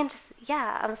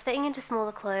fitting into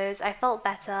smaller clothes. I felt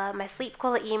better. My sleep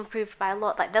quality improved by a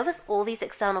lot. Like there was all these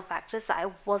external factors that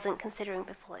I wasn't considering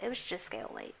before. It was just scale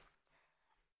weight.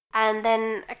 And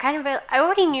then I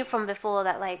already knew from before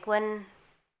that like when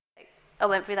I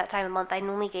went through that time of month, I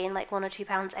normally gain like 1 or 2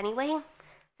 pounds anyway. So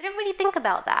I didn't really think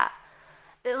about that.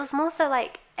 But it was more so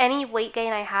like any weight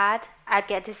gain I had, I'd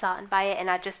get disheartened by it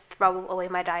and I'd just throw away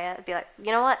my diet. I'd be like,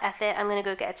 you know what, F it, I'm gonna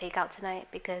go get a takeout tonight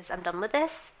because I'm done with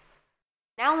this.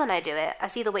 Now when I do it, I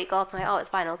see the weight go up and I'm like, oh, it's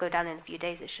fine, I'll go down in a few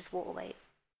days, it's just water weight.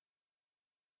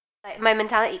 Like my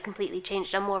mentality completely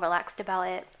changed. I'm more relaxed about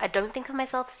it. I don't think of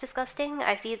myself as disgusting.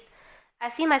 I see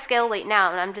my scale weight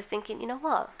now and I'm just thinking, you know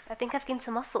what? I think I've gained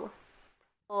some muscle.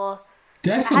 Or I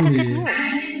had a good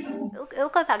Definitely. meal. It'll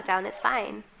go back down. It's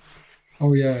fine.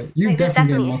 Oh yeah, you've Like there's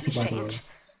definitely gained definitely a muscle huge by the way. change.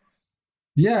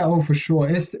 Yeah, oh for sure.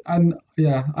 It's and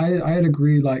yeah, I'd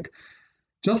agree. Like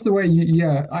just the way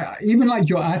yeah, even like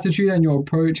your attitude and your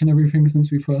approach and everything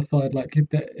since we first started, like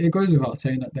it goes without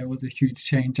saying that there was a huge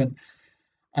change, and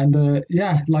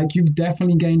yeah, like you've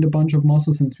definitely gained a bunch of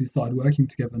muscle since we started working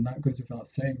together, and that goes without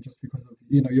saying. Just because of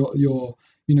your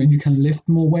you can lift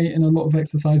more weight in a lot of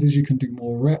exercises, you can do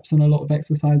more reps in a lot of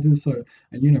exercises. So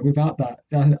and without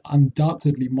that,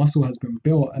 undoubtedly muscle has been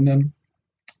built, and then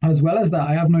as well as that,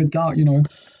 I have no doubt,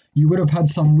 you would have had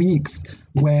some weeks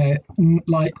where,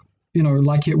 like,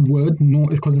 like it would,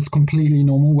 not because it's completely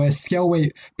normal, where scale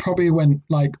weight probably went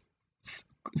like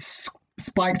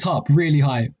spiked up really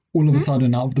high all of a Hmm.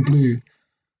 sudden out of the blue,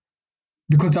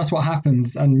 because that's what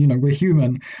happens, and we're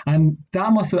human, and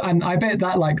that must have, and I bet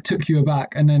that like took you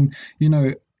aback, and then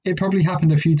it probably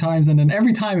happened a few times, and then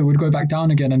every time it would go back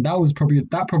down again, and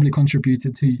that probably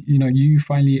contributed to you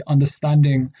finally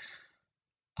understanding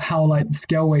how like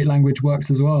scale weight language works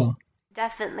as well.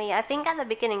 Definitely. I think at the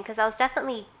beginning, because I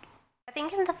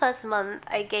think in the first month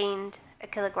I gained a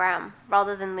kilogram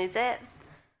rather than lose it.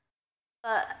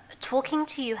 But talking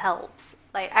to you helps.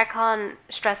 Like I can't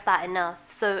stress that enough.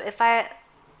 So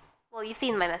well, you've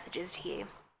seen my messages to you.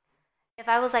 If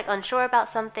I was like unsure about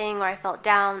something or I felt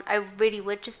down, I really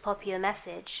would just pop you a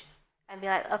message and be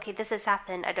like, okay, this has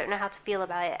happened. I don't know how to feel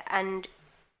about it. And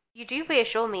you do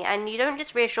reassure me. And you don't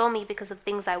just reassure me because of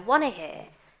things I want to hear.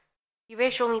 You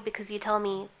reassure me because you tell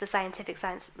me the scientific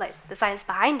science, like the science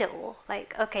behind it all.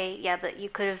 Like, okay, yeah, but you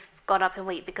could have gone up in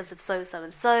weight because of so, so,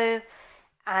 and so.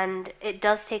 And it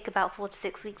does take about 4 to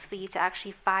 6 weeks for you to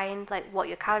actually find like what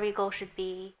your calorie goal should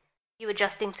be. You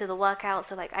adjusting to the workout,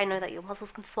 so like I know that your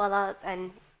muscles can swell up,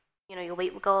 and your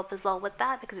weight will go up as well with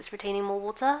that because it's retaining more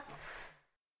water.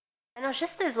 And it was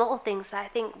just those little things that I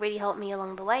think really helped me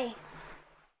along the way.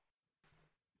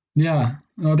 Yeah,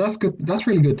 no, that's good. That's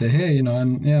really good to hear,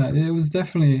 and yeah, it was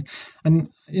definitely, and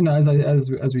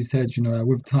as we said,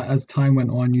 with time as time went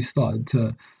on, you started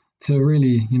to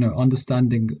really, understand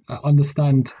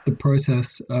the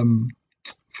process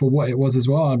for what it was as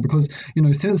well. Because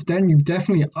since then, you've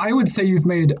definitely, I would say, you've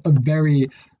made a very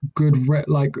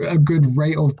a good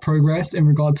rate of progress in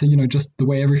regard to just the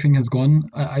way everything has gone.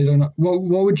 I don't know,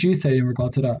 what would you say in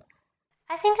regard to that?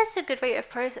 I think it's a good rate of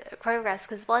progress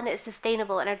because one, it's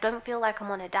sustainable and I don't feel like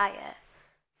I'm on a diet.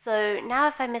 So now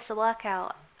if I miss a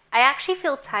workout, I actually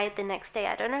feel tired the next day.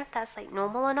 I don't know if that's like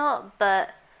normal or not,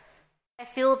 but I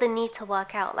feel the need to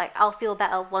work out. Like I'll feel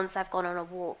better once I've gone on a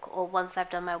walk or once I've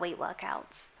done my weight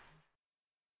workouts.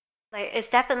 Like it's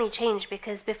definitely changed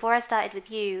because before I started with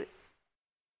you,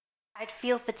 I'd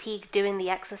feel fatigued doing the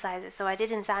exercises. So I did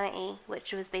Insanity,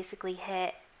 which was basically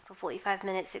HIIT for 45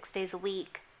 minutes, 6 days a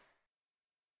week.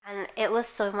 And it was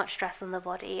so much stress on the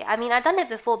body. I mean, I'd done it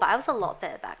before, but I was a lot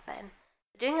fitter back then.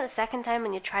 Doing it the second time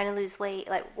when you're trying to lose weight,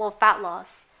 fat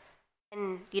loss,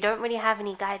 and you don't really have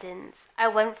any guidance, I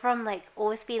went from like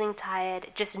always feeling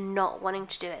tired, just not wanting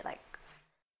to do it. Like,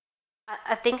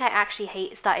 I think I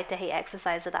actually started to hate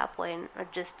exercise at that point, or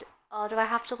just, oh, do I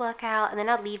have to work out? And then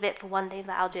I'd leave it for one day,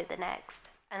 but I'll do it the next.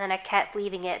 And then I kept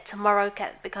leaving it. Tomorrow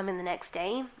kept becoming the next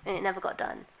day, and it never got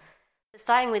done.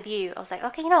 Starting with you, I was like,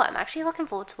 okay, you know what? I'm actually looking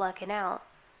forward to working out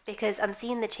because I'm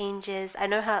seeing the changes. I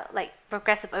know how, like,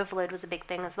 progressive overload was a big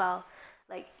thing as well.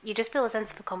 Like, you just feel a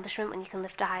sense of accomplishment when you can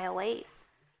lift a higher weight.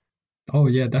 Oh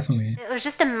yeah, definitely. It was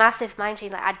just a massive mind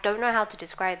change. Like, I don't know how to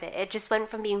describe it. It just went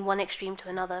from being one extreme to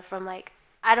another, from like,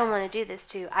 I don't want to do this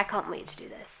to, I can't wait to do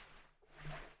this.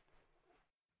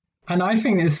 And I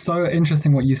think it's so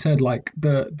interesting what you said, like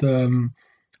the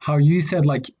how you said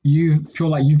like you feel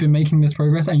like you've been making this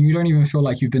progress and you don't even feel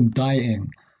like you've been dieting.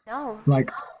 No. Like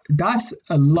that's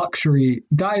a luxury.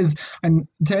 That is, and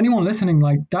to anyone listening,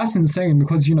 like that's insane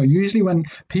because usually when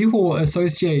people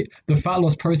associate the fat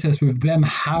loss process with them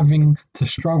having to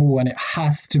struggle and it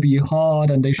has to be hard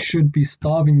and they should be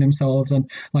starving themselves and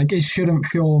like it shouldn't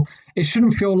feel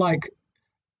like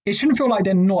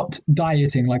they're not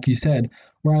dieting, like you said.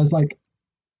 Whereas, like,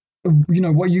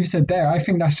 what you've said there, I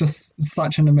think that's just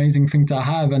such an amazing thing to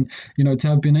have. And, to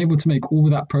have been able to make all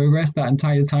that progress that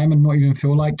entire time and not even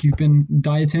feel like you've been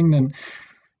dieting, then,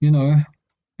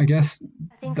 I guess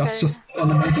I think that's so. just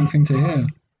an amazing thing to hear.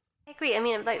 I agree. I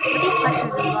mean, like, with these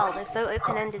questions as well, they're so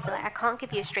open ended, so like, I can't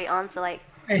give you a straight answer. Like,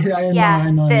 I know, yeah,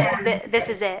 I know. this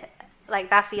is it. Like,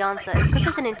 that's the answer. It's because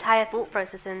there's an entire thought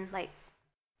process and, like,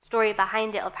 story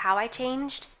behind it of how I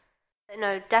changed. But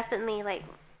no, definitely, like,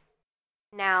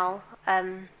 now,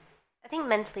 I think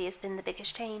mentally it's been the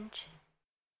biggest change.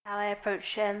 How I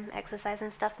approach exercise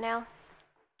and stuff now.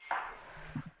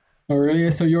 Oh,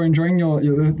 really? So you're enjoying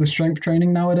the strength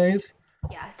training nowadays?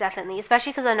 Yeah, definitely.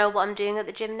 Especially because I know what I'm doing at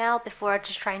the gym now before I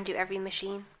just try and do every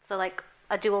machine. So, like,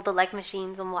 I do all the leg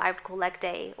machines on what I would call leg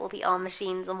day, all the arm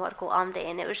machines on what I'd call arm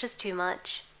day, and it was just too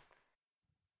much.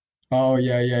 Oh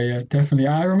yeah, yeah, yeah, definitely.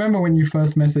 I remember when you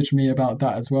first messaged me about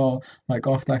that as well, like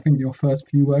after I think your first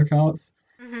few workouts,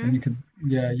 and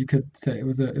Mm-hmm. you could say it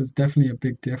was definitely a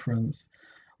big difference.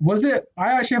 Was it?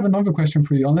 I actually have another question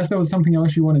for you, unless there was something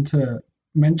else you wanted to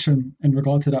mention in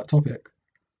regard to that topic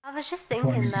I was just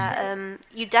before I thinking move on. that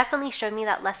you definitely showed me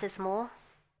that less is more.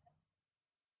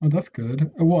 Oh, that's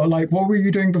good. What were you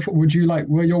doing before? Were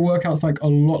your workouts like a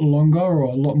lot longer or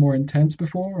a lot more intense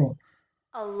before? Or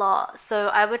A lot. So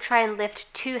I would try and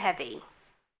lift too heavy,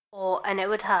 and it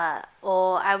would hurt,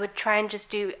 or I would try and just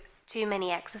do too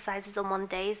many exercises on one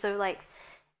day. So like,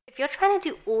 if you're trying to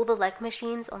do all the leg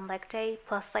machines on leg day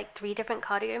plus like three different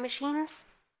cardio machines,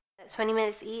 at 20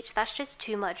 minutes each, that's just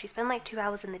too much. You spend like 2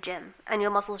 hours in the gym, and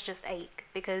your muscles just ache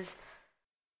because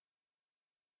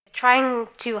you're trying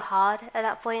too hard at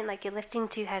that point. Like you're lifting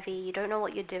too heavy. You don't know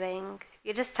what you're doing.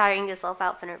 You're just tiring yourself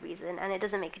out for no reason, and it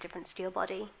doesn't make a difference to your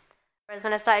body. Whereas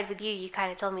when I started with you, you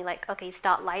kind of told me, like, okay,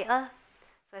 start lighter.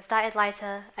 So I started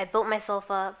lighter, I built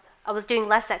myself up. I was doing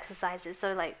less exercises,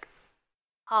 so like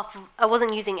I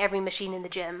wasn't using every machine in the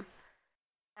gym.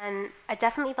 And I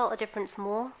definitely felt a difference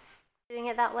more doing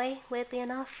it that way, weirdly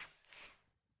enough.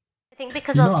 I think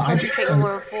because you I know, was I concentrating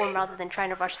more on form rather than trying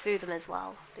to rush through them as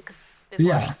well, because before it was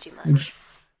yeah, just too much.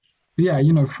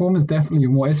 yeah. Form is definitely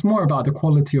more. It's more about the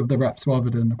quality of the reps rather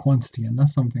than the quantity, and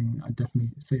that's something I definitely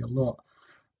say a lot.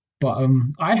 But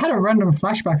I had a random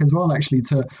flashback as well, actually,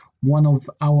 to one of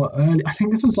our early. I think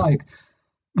this was like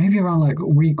maybe around like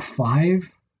week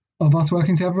 5 of us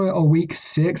working together, or week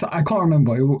 6. I can't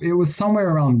remember. It was somewhere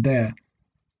around there.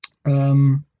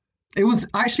 Um, it was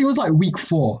like week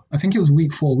 4. I think it was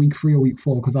week 4, week 3 or week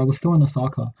 4, because I was still in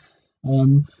Osaka.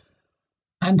 Um,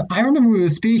 and I remember we were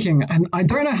speaking, and I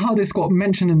don't know how this got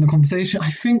mentioned in the conversation.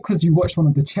 I think because you watched one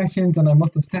of the check-ins, and I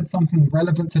must have said something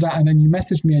relevant to that, and then you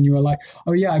messaged me, and you were like,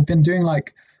 "Oh yeah, I've been doing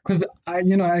like," because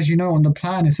as you know, on the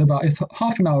plan, it's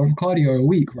half an hour of cardio a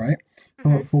week, right?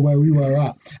 Hmm. For where we were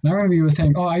at, and I remember you were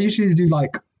saying, "Oh, I usually do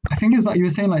like." I think it was like you were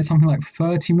saying like something like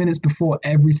 30 minutes before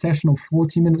every session or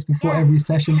 40 minutes before Yeah. every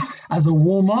session as a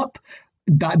warm up.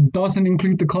 That doesn't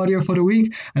include the cardio for the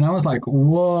week. And I was like,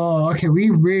 whoa, okay,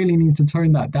 we really need to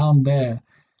tone that down there.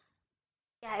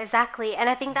 Yeah, exactly. And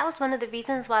I think that was one of the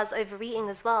reasons why I was overeating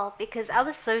as well, because I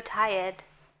was so tired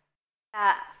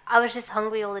that I was just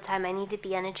hungry all the time. I needed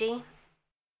the energy.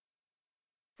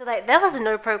 So like there was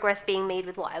no progress being made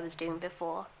with what I was doing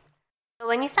before. But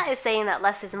when you started saying that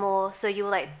less is more, so you were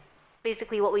like,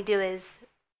 basically what we do is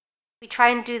we try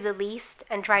and do the least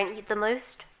and try and eat the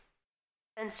most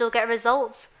and still get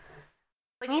results.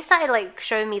 When you started like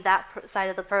showing me that side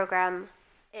of the program,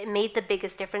 it made the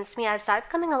biggest difference to me. I started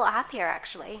becoming a lot happier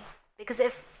actually, because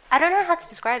if I don't know how to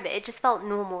describe it, it just felt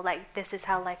normal. Like this is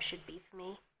how life should be for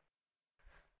me.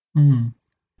 Mm.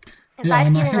 I Yeah, started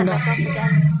and I feeling think like myself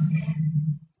again.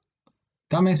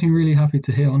 that makes me really happy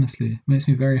to hear, honestly. It makes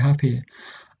me very happy.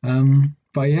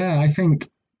 But yeah, I think,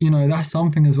 that's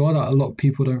something as well that a lot of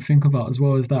people don't think about as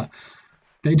well, is that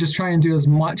they just try and do as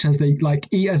much as they like,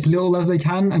 eat as little as they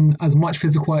can and as much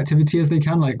physical activity as they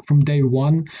can, like from day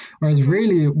one. Whereas Hmm.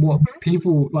 really what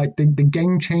people like, the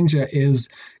game changer is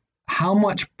how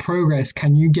much progress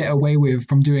can you get away with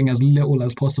from doing as little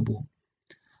as possible.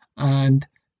 And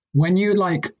when you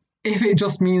like, if it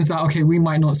just means that, okay, we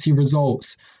might not see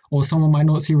results, or someone might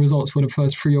not see results for the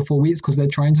first 3 or 4 weeks because they're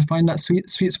trying to find that sweet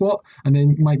spot and they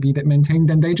might be that maintained,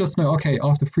 then they just know, okay,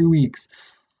 after 3 weeks,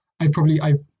 I've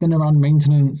been around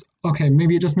maintenance. Okay,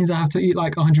 maybe it just means I have to eat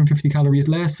like 150 calories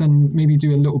less and maybe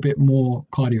do a little bit more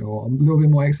cardio or a little bit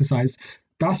more exercise.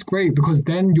 That's great because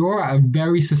then you're at a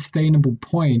very sustainable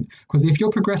point. Because if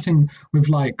you're progressing with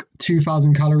like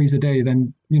 2,000 calories a day,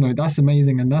 then that's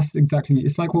amazing. And that's exactly,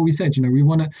 it's like what we said. We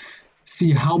want to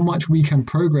see how much we can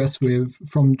progress with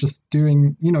from just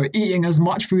doing, eating as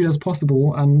much food as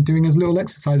possible and doing as little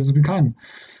exercise as we can.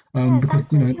 Yeah, Because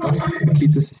exactly. that's the key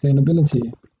to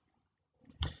sustainability.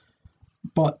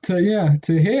 But yeah,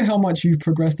 to hear how much you've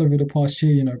progressed over the past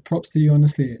year, props to you,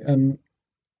 honestly. And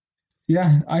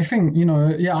yeah, I think,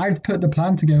 yeah, I've put the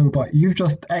plan together, but you've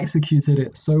just executed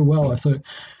it so well. So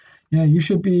yeah, you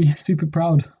should be super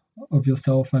proud of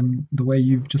yourself and the way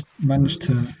you've just Thanks. managed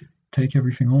to take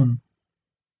everything on.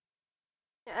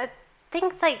 I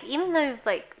think like even though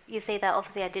like you say that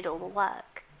obviously I did all the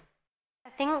work, I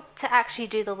think to actually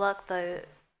do the work though,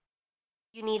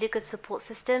 you need a good support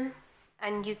system,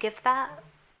 and you give that.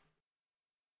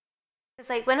 Because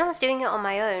like when I was doing it on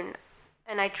my own,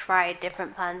 and I tried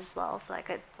different plans as well. So like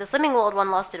the Slimming World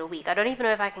one lasted a week. I don't even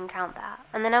know if I can count that.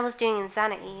 And then I was doing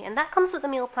Insanity, and that comes with a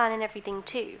meal plan and everything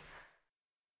too.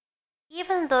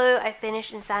 Even though I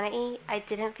finished Insanity, I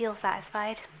didn't feel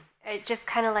satisfied. It just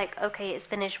kind of like, okay, it's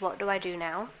finished. What do I do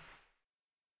now?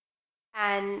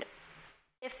 And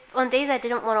if on days I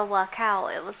didn't want to work out,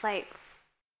 it was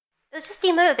just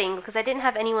demotivating because I didn't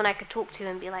have anyone I could talk to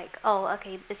and be like, oh,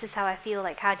 okay, this is how I feel.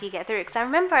 Like, how do you get through it? Because I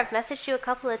remember I've messaged you a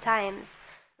couple of times.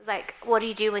 It's like, what do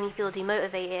you do when you feel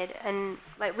demotivated? And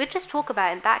like, we'd just talk about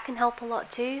it, and that can help a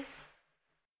lot too.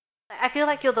 Like, I feel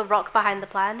like you're the rock behind the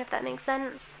plan, if that makes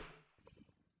sense.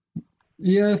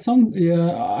 Yeah,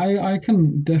 I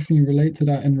can definitely relate to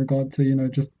that in regard to,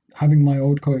 just having my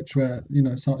old coach where,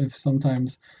 if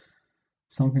sometimes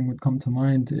something would come to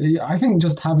mind. I think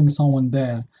just having someone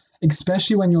there,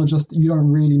 especially when you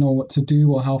don't really know what to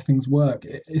do or how things work,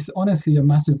 it's honestly a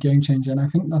massive game changer. And I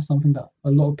think that's something that a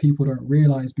lot of people don't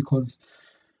realize because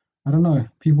I don't know,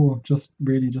 people just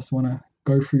really just want to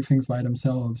go through things by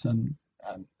themselves. And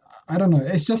I don't know,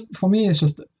 it's just for me, it's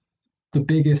just the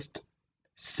biggest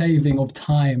saving of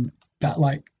time that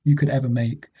like you could ever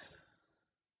make.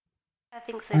 I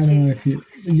think so I don't know too. if you,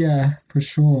 yeah, for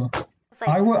sure. It's like,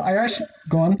 I actually,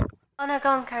 go on. oh no, go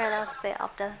on, Karen, I'll say it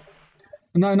after.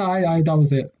 No, that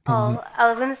was it. That was it. Oh, I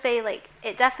was gonna say, like,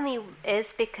 it definitely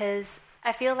is because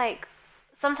I feel like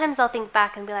sometimes I'll think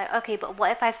back and be like, okay, but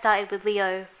what if I started with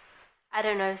Leo, I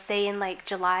don't know, say in like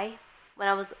July,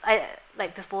 when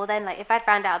like before then, like if I'd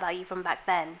found out about you from back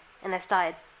then and I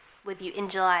started with you in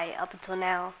July up until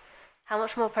now, how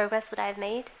much more progress would I have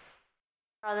made?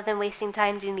 Rather than wasting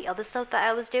time doing the other stuff that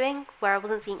I was doing where I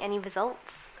wasn't seeing any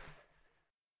results.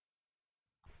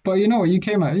 But you know what? You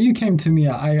came to me.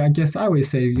 I guess I always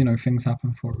say, things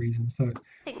happen for a reason. So, I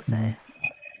think you know, so.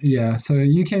 yeah. So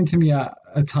you came to me at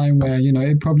a time where,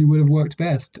 it probably would have worked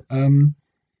best.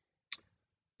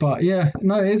 But yeah,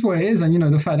 no, it is what it is. And,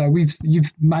 the fact that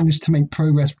you've managed to make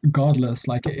progress regardless,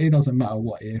 like it doesn't matter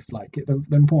what if, like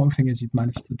the important thing is you've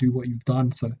managed to do what you've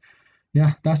done. So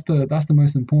yeah, that's the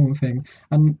most important thing.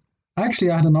 And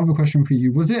actually, I had another question for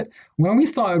you. Was it when we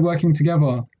started working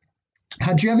together?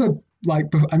 Had you ever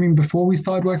before we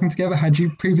started working together, had you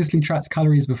previously tracked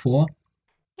calories before?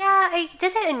 Yeah, I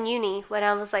did it in uni when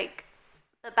I was like,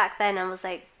 but back then I was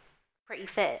like pretty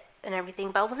fit and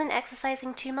everything, but I wasn't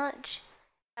exercising too much.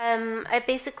 I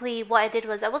basically, what I did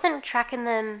was I wasn't tracking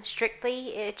them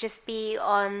strictly. It'd just be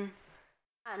on,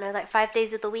 I don't know, like 5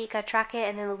 days of the week I'd track it,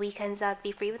 and then the weekends I'd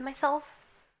be free with myself.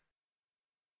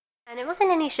 And it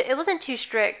wasn't it wasn't too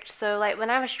strict. So like when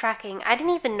I was tracking, I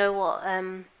didn't even know what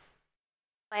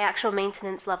my actual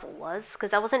maintenance level was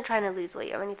because I wasn't trying to lose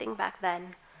weight or anything back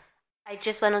then. I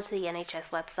just went onto the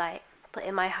NHS website, put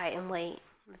in my height and weight,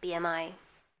 BMI,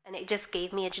 and it just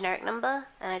gave me a generic number,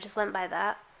 and I just went by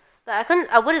that. But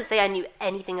I wouldn't say I knew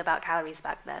anything about calories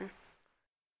back then.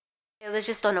 It was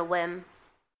just on a whim.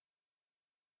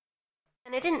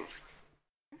 And it didn't,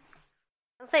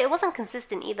 I'll say it wasn't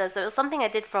consistent either, so it was something I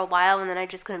did for a while and then I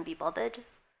just couldn't be bothered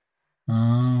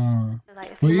Ah. for like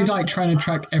a Were few you like months. trying to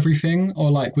track everything,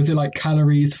 or like was it like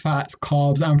calories, fats,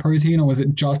 carbs, and protein, or was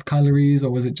it just calories,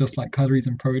 or was it just like calories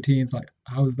and proteins? Like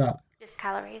how was that? Just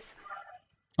calories.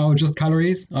 Oh, just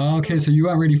calories? Oh, okay, Hmm. so you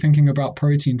weren't really thinking about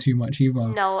protein too much either.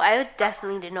 No, I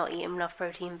definitely did not eat enough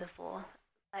protein before.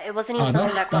 It wasn't even Ah,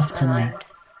 something that that's crossed my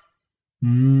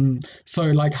common. mind. So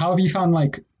like how have you found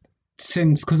like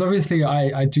since because obviously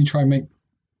I do try and make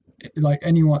like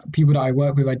anyone people that I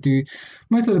work with I do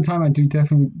most of the time I do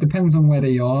definitely depends on where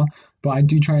they are, but I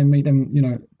do try and make them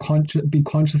be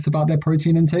conscious about their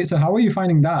protein intake. So how are you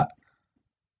finding that?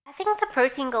 I think the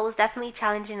protein goal was definitely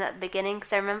challenging at the beginning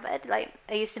because I remember like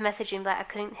I used to message him that I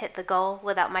couldn't hit the goal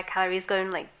without my calories going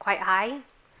like quite high.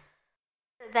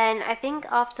 But then I think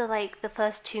after like the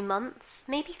first 2 months,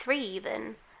 maybe three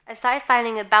even, I started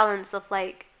finding a balance of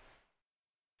like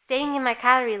staying in my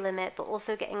calorie limit but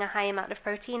also getting a high amount of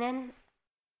protein in.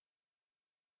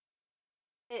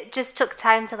 It just took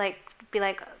time to like be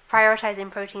like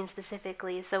prioritizing protein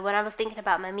specifically. So when I was thinking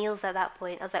about my meals at that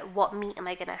point, I was like, what meat am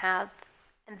I gonna have?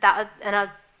 And I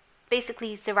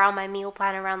basically surround my meal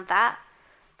plan around that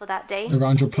for that day.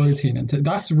 Around your protein intake?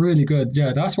 That's really good.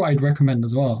 Yeah, that's what I'd recommend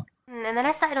as well. And then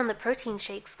I started on the protein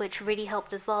shakes, which really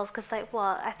helped as well. Because like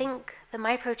what I think the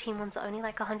my protein ones are only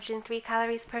like 103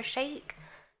 calories per shake.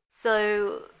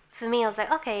 So for me, I was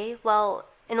like, okay, well,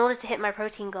 in order to hit my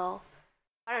protein goal,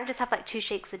 I don't just have like two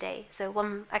shakes a day. So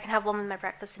one, I can have one with my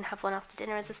breakfast and have one after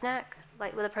dinner as a snack,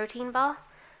 like with a protein bar.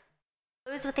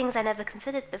 Those were things I never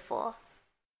considered before.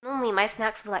 Normally, my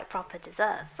snacks were like proper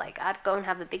desserts. Like I'd go and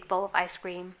have a big bowl of ice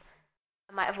cream.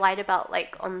 I might have lied about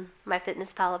like on my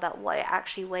fitness pal about what it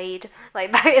actually weighed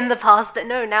like back in the past, but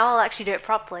no, now I'll actually do it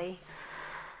properly.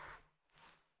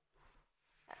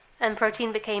 And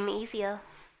protein became easier.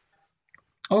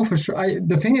 Oh, for sure.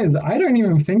 The thing is, I don't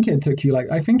even think it took you like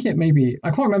I think it maybe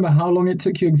I can't remember how long it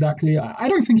took you exactly. I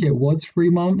don't think it was 3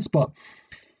 months, but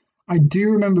I do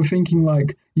remember thinking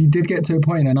like you did get to a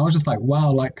point and I was just like,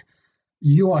 wow, like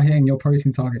you are hitting your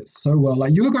protein targets so well.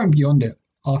 Like you were going beyond it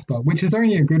after, which is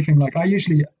only a good thing. Like I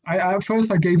at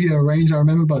first I gave you a range, I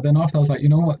remember, but then after I was like, you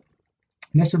know what?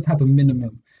 Let's just have a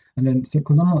minimum. And then so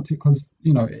because I'm not too, because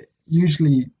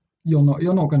usually you're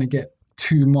not going to get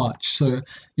too much. So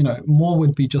more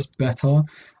would be just better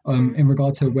Mm-hmm. in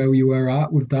regard to where we were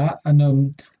at with that.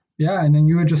 And yeah, and then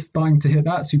you were just starting to hit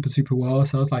that super super well.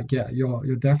 So I was like, yeah,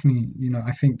 you're definitely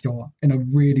I think you're in a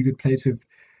really good place with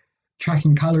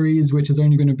tracking calories, which is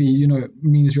only going to be,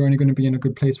 means you're only going to be in a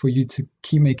good place for you to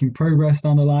keep making progress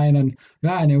down the line. And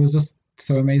yeah, and it was just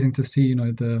so amazing to see,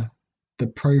 the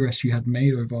progress you had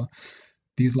made over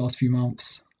these last few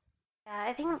months. Yeah,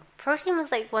 I think protein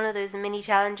was like one of those mini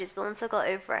challenges, but once I got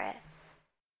over it,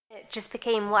 it just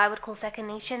became what I would call second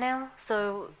nature now.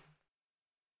 So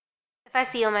if I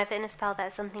see on my fitness pal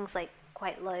that something's like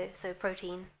quite low, so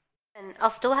protein, and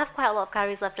I'll still have quite a lot of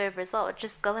calories left over as well, I'll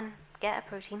just go and get a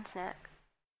protein snack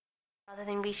rather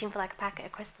than reaching for like a packet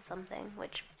of crisp or something,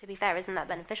 which to be fair isn't that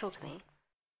beneficial to me.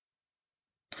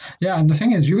 Yeah, and the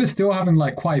thing is, you were still having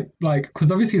like quite like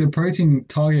because obviously the protein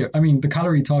target, I mean the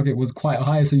calorie target was quite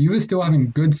high, so you were still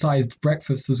having good sized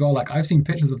breakfasts as well. Like I've seen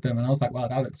pictures of them, and I was like, wow,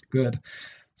 that looks good.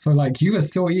 So like you were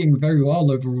still eating very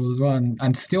well overall as well,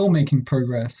 and still making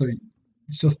progress. So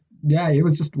it's just yeah, it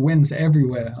was just wins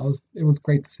everywhere. It was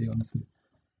great to see, honestly.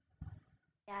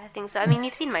 Yeah, think so. I mean,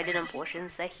 you've seen my dinner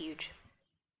portions; they're huge.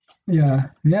 Yeah,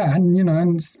 yeah, and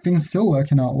and things still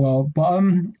working out well. But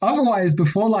otherwise,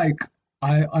 before like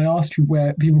I asked you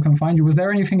where people can find you, was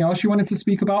there anything else you wanted to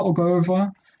speak about or go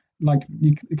over? Like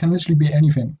it can literally be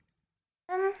anything.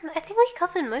 I think we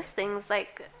covered most things.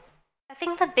 Like, I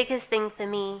think the biggest thing for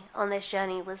me on this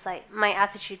journey was like my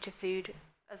attitude to food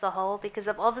as a whole, because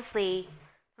I've obviously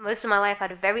for most of my life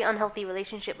had a very unhealthy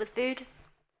relationship with food.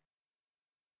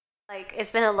 Like,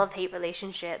 it's been a love-hate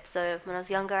relationship. So when I was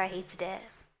younger, I hated it.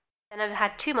 And I've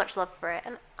had too much love for it.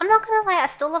 And I'm not gonna lie, I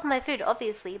still love my food,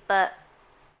 obviously, but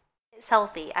it's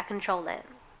healthy. I control it.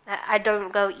 I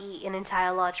don't go eat an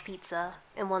entire large pizza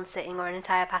in one sitting or an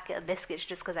entire packet of biscuits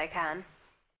just because I can.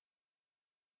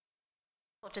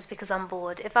 Or just because I'm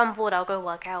bored. If I'm bored, I'll go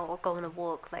work out or go on a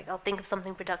walk. Like, I'll think of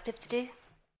something productive to do.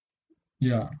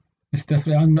 Yeah, it's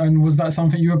definitely. And was that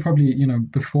something you were probably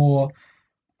before?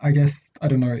 I guess I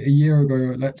don't know. A year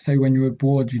ago, let's say when you were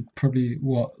bored, you'd probably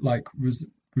what like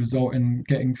result in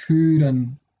getting food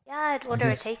and Yeah, I'd I order a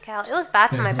guess takeout. It was bad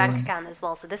for stay my bank home. account as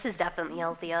well, so this is definitely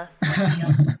healthier.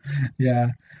 Yeah.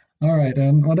 All right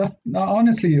then. Well, that's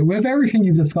honestly with everything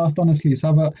you've discussed, honestly,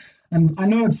 Saba, and I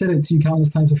know I've said it to you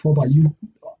countless times before, but you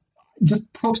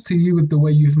just props to you with the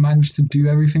way you've managed to do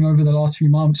everything over the last few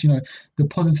months. The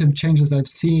positive changes I've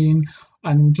seen,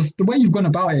 and just the way you've gone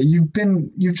about it. You've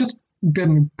just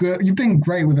been good. You've been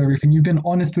great with everything. You've been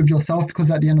honest with yourself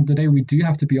because at the end of the day, we do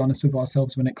have to be honest with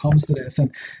ourselves when it comes to this.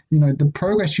 And the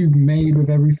progress you've made with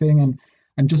everything and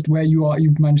just where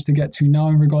you've managed to get to now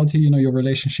in regard to your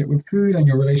relationship with food and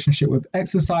your relationship with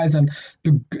exercise and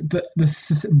the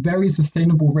very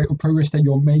sustainable rate of progress that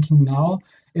you're making now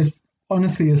is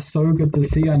honestly is so good to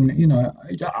see. And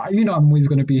I'm always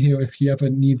going to be here if you ever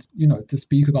need to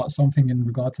speak about something in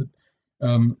regard to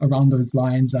around those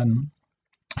lines. And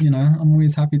I'm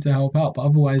always happy to help out. But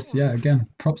otherwise, yeah, Thanks. again,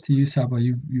 props to you, Saba.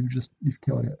 You've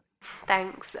killed it.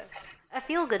 Thanks. I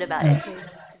feel good about it uh, too,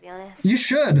 to be honest. you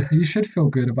should feel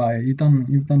good about it. You've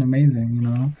done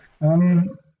amazing. Thank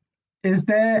you. Is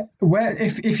there where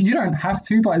if you don't have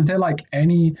to, but is there like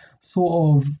any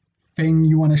sort of thing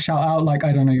you want to shout out, like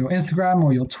I don't know, your Instagram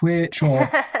or your Twitch or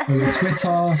your Twitter,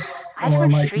 I or don't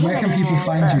like stream where can people anymore,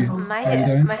 find but you? Oh, you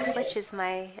my don't? Twitch is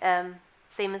my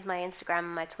same as my Instagram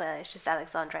and my Twitter. It's just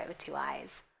Alexandra with two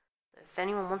eyes. So if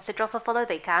anyone wants to drop a follow,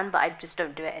 they can, but I just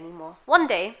don't do it anymore. One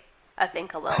day, I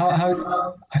think I will.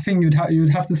 How I think you'd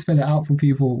have to spell it out for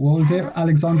people. What was it? Yeah.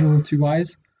 Alexandra with two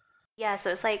Y's? Yeah,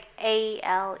 so it's like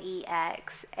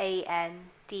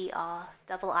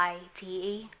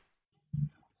Alexandrite.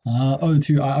 Oh,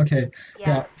 two I. Okay, Yeah.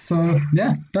 yeah. So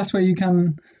yeah, that's where you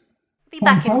can Be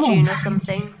find back in someone. June or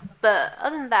something. But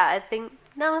other than that, I think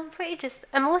no,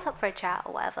 I'm always up for a chat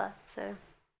or whatever. So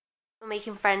we're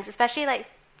making friends, especially like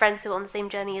friends who are on the same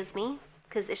journey as me,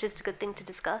 because it's just a good thing to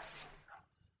discuss.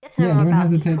 Get to know Yeah, more don't about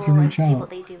hesitate to people and reach see what out.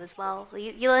 they do as well.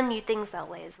 You learn new things that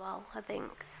way as well, I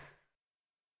think.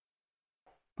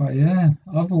 But yeah,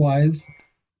 otherwise,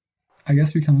 I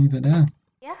guess we can leave it there.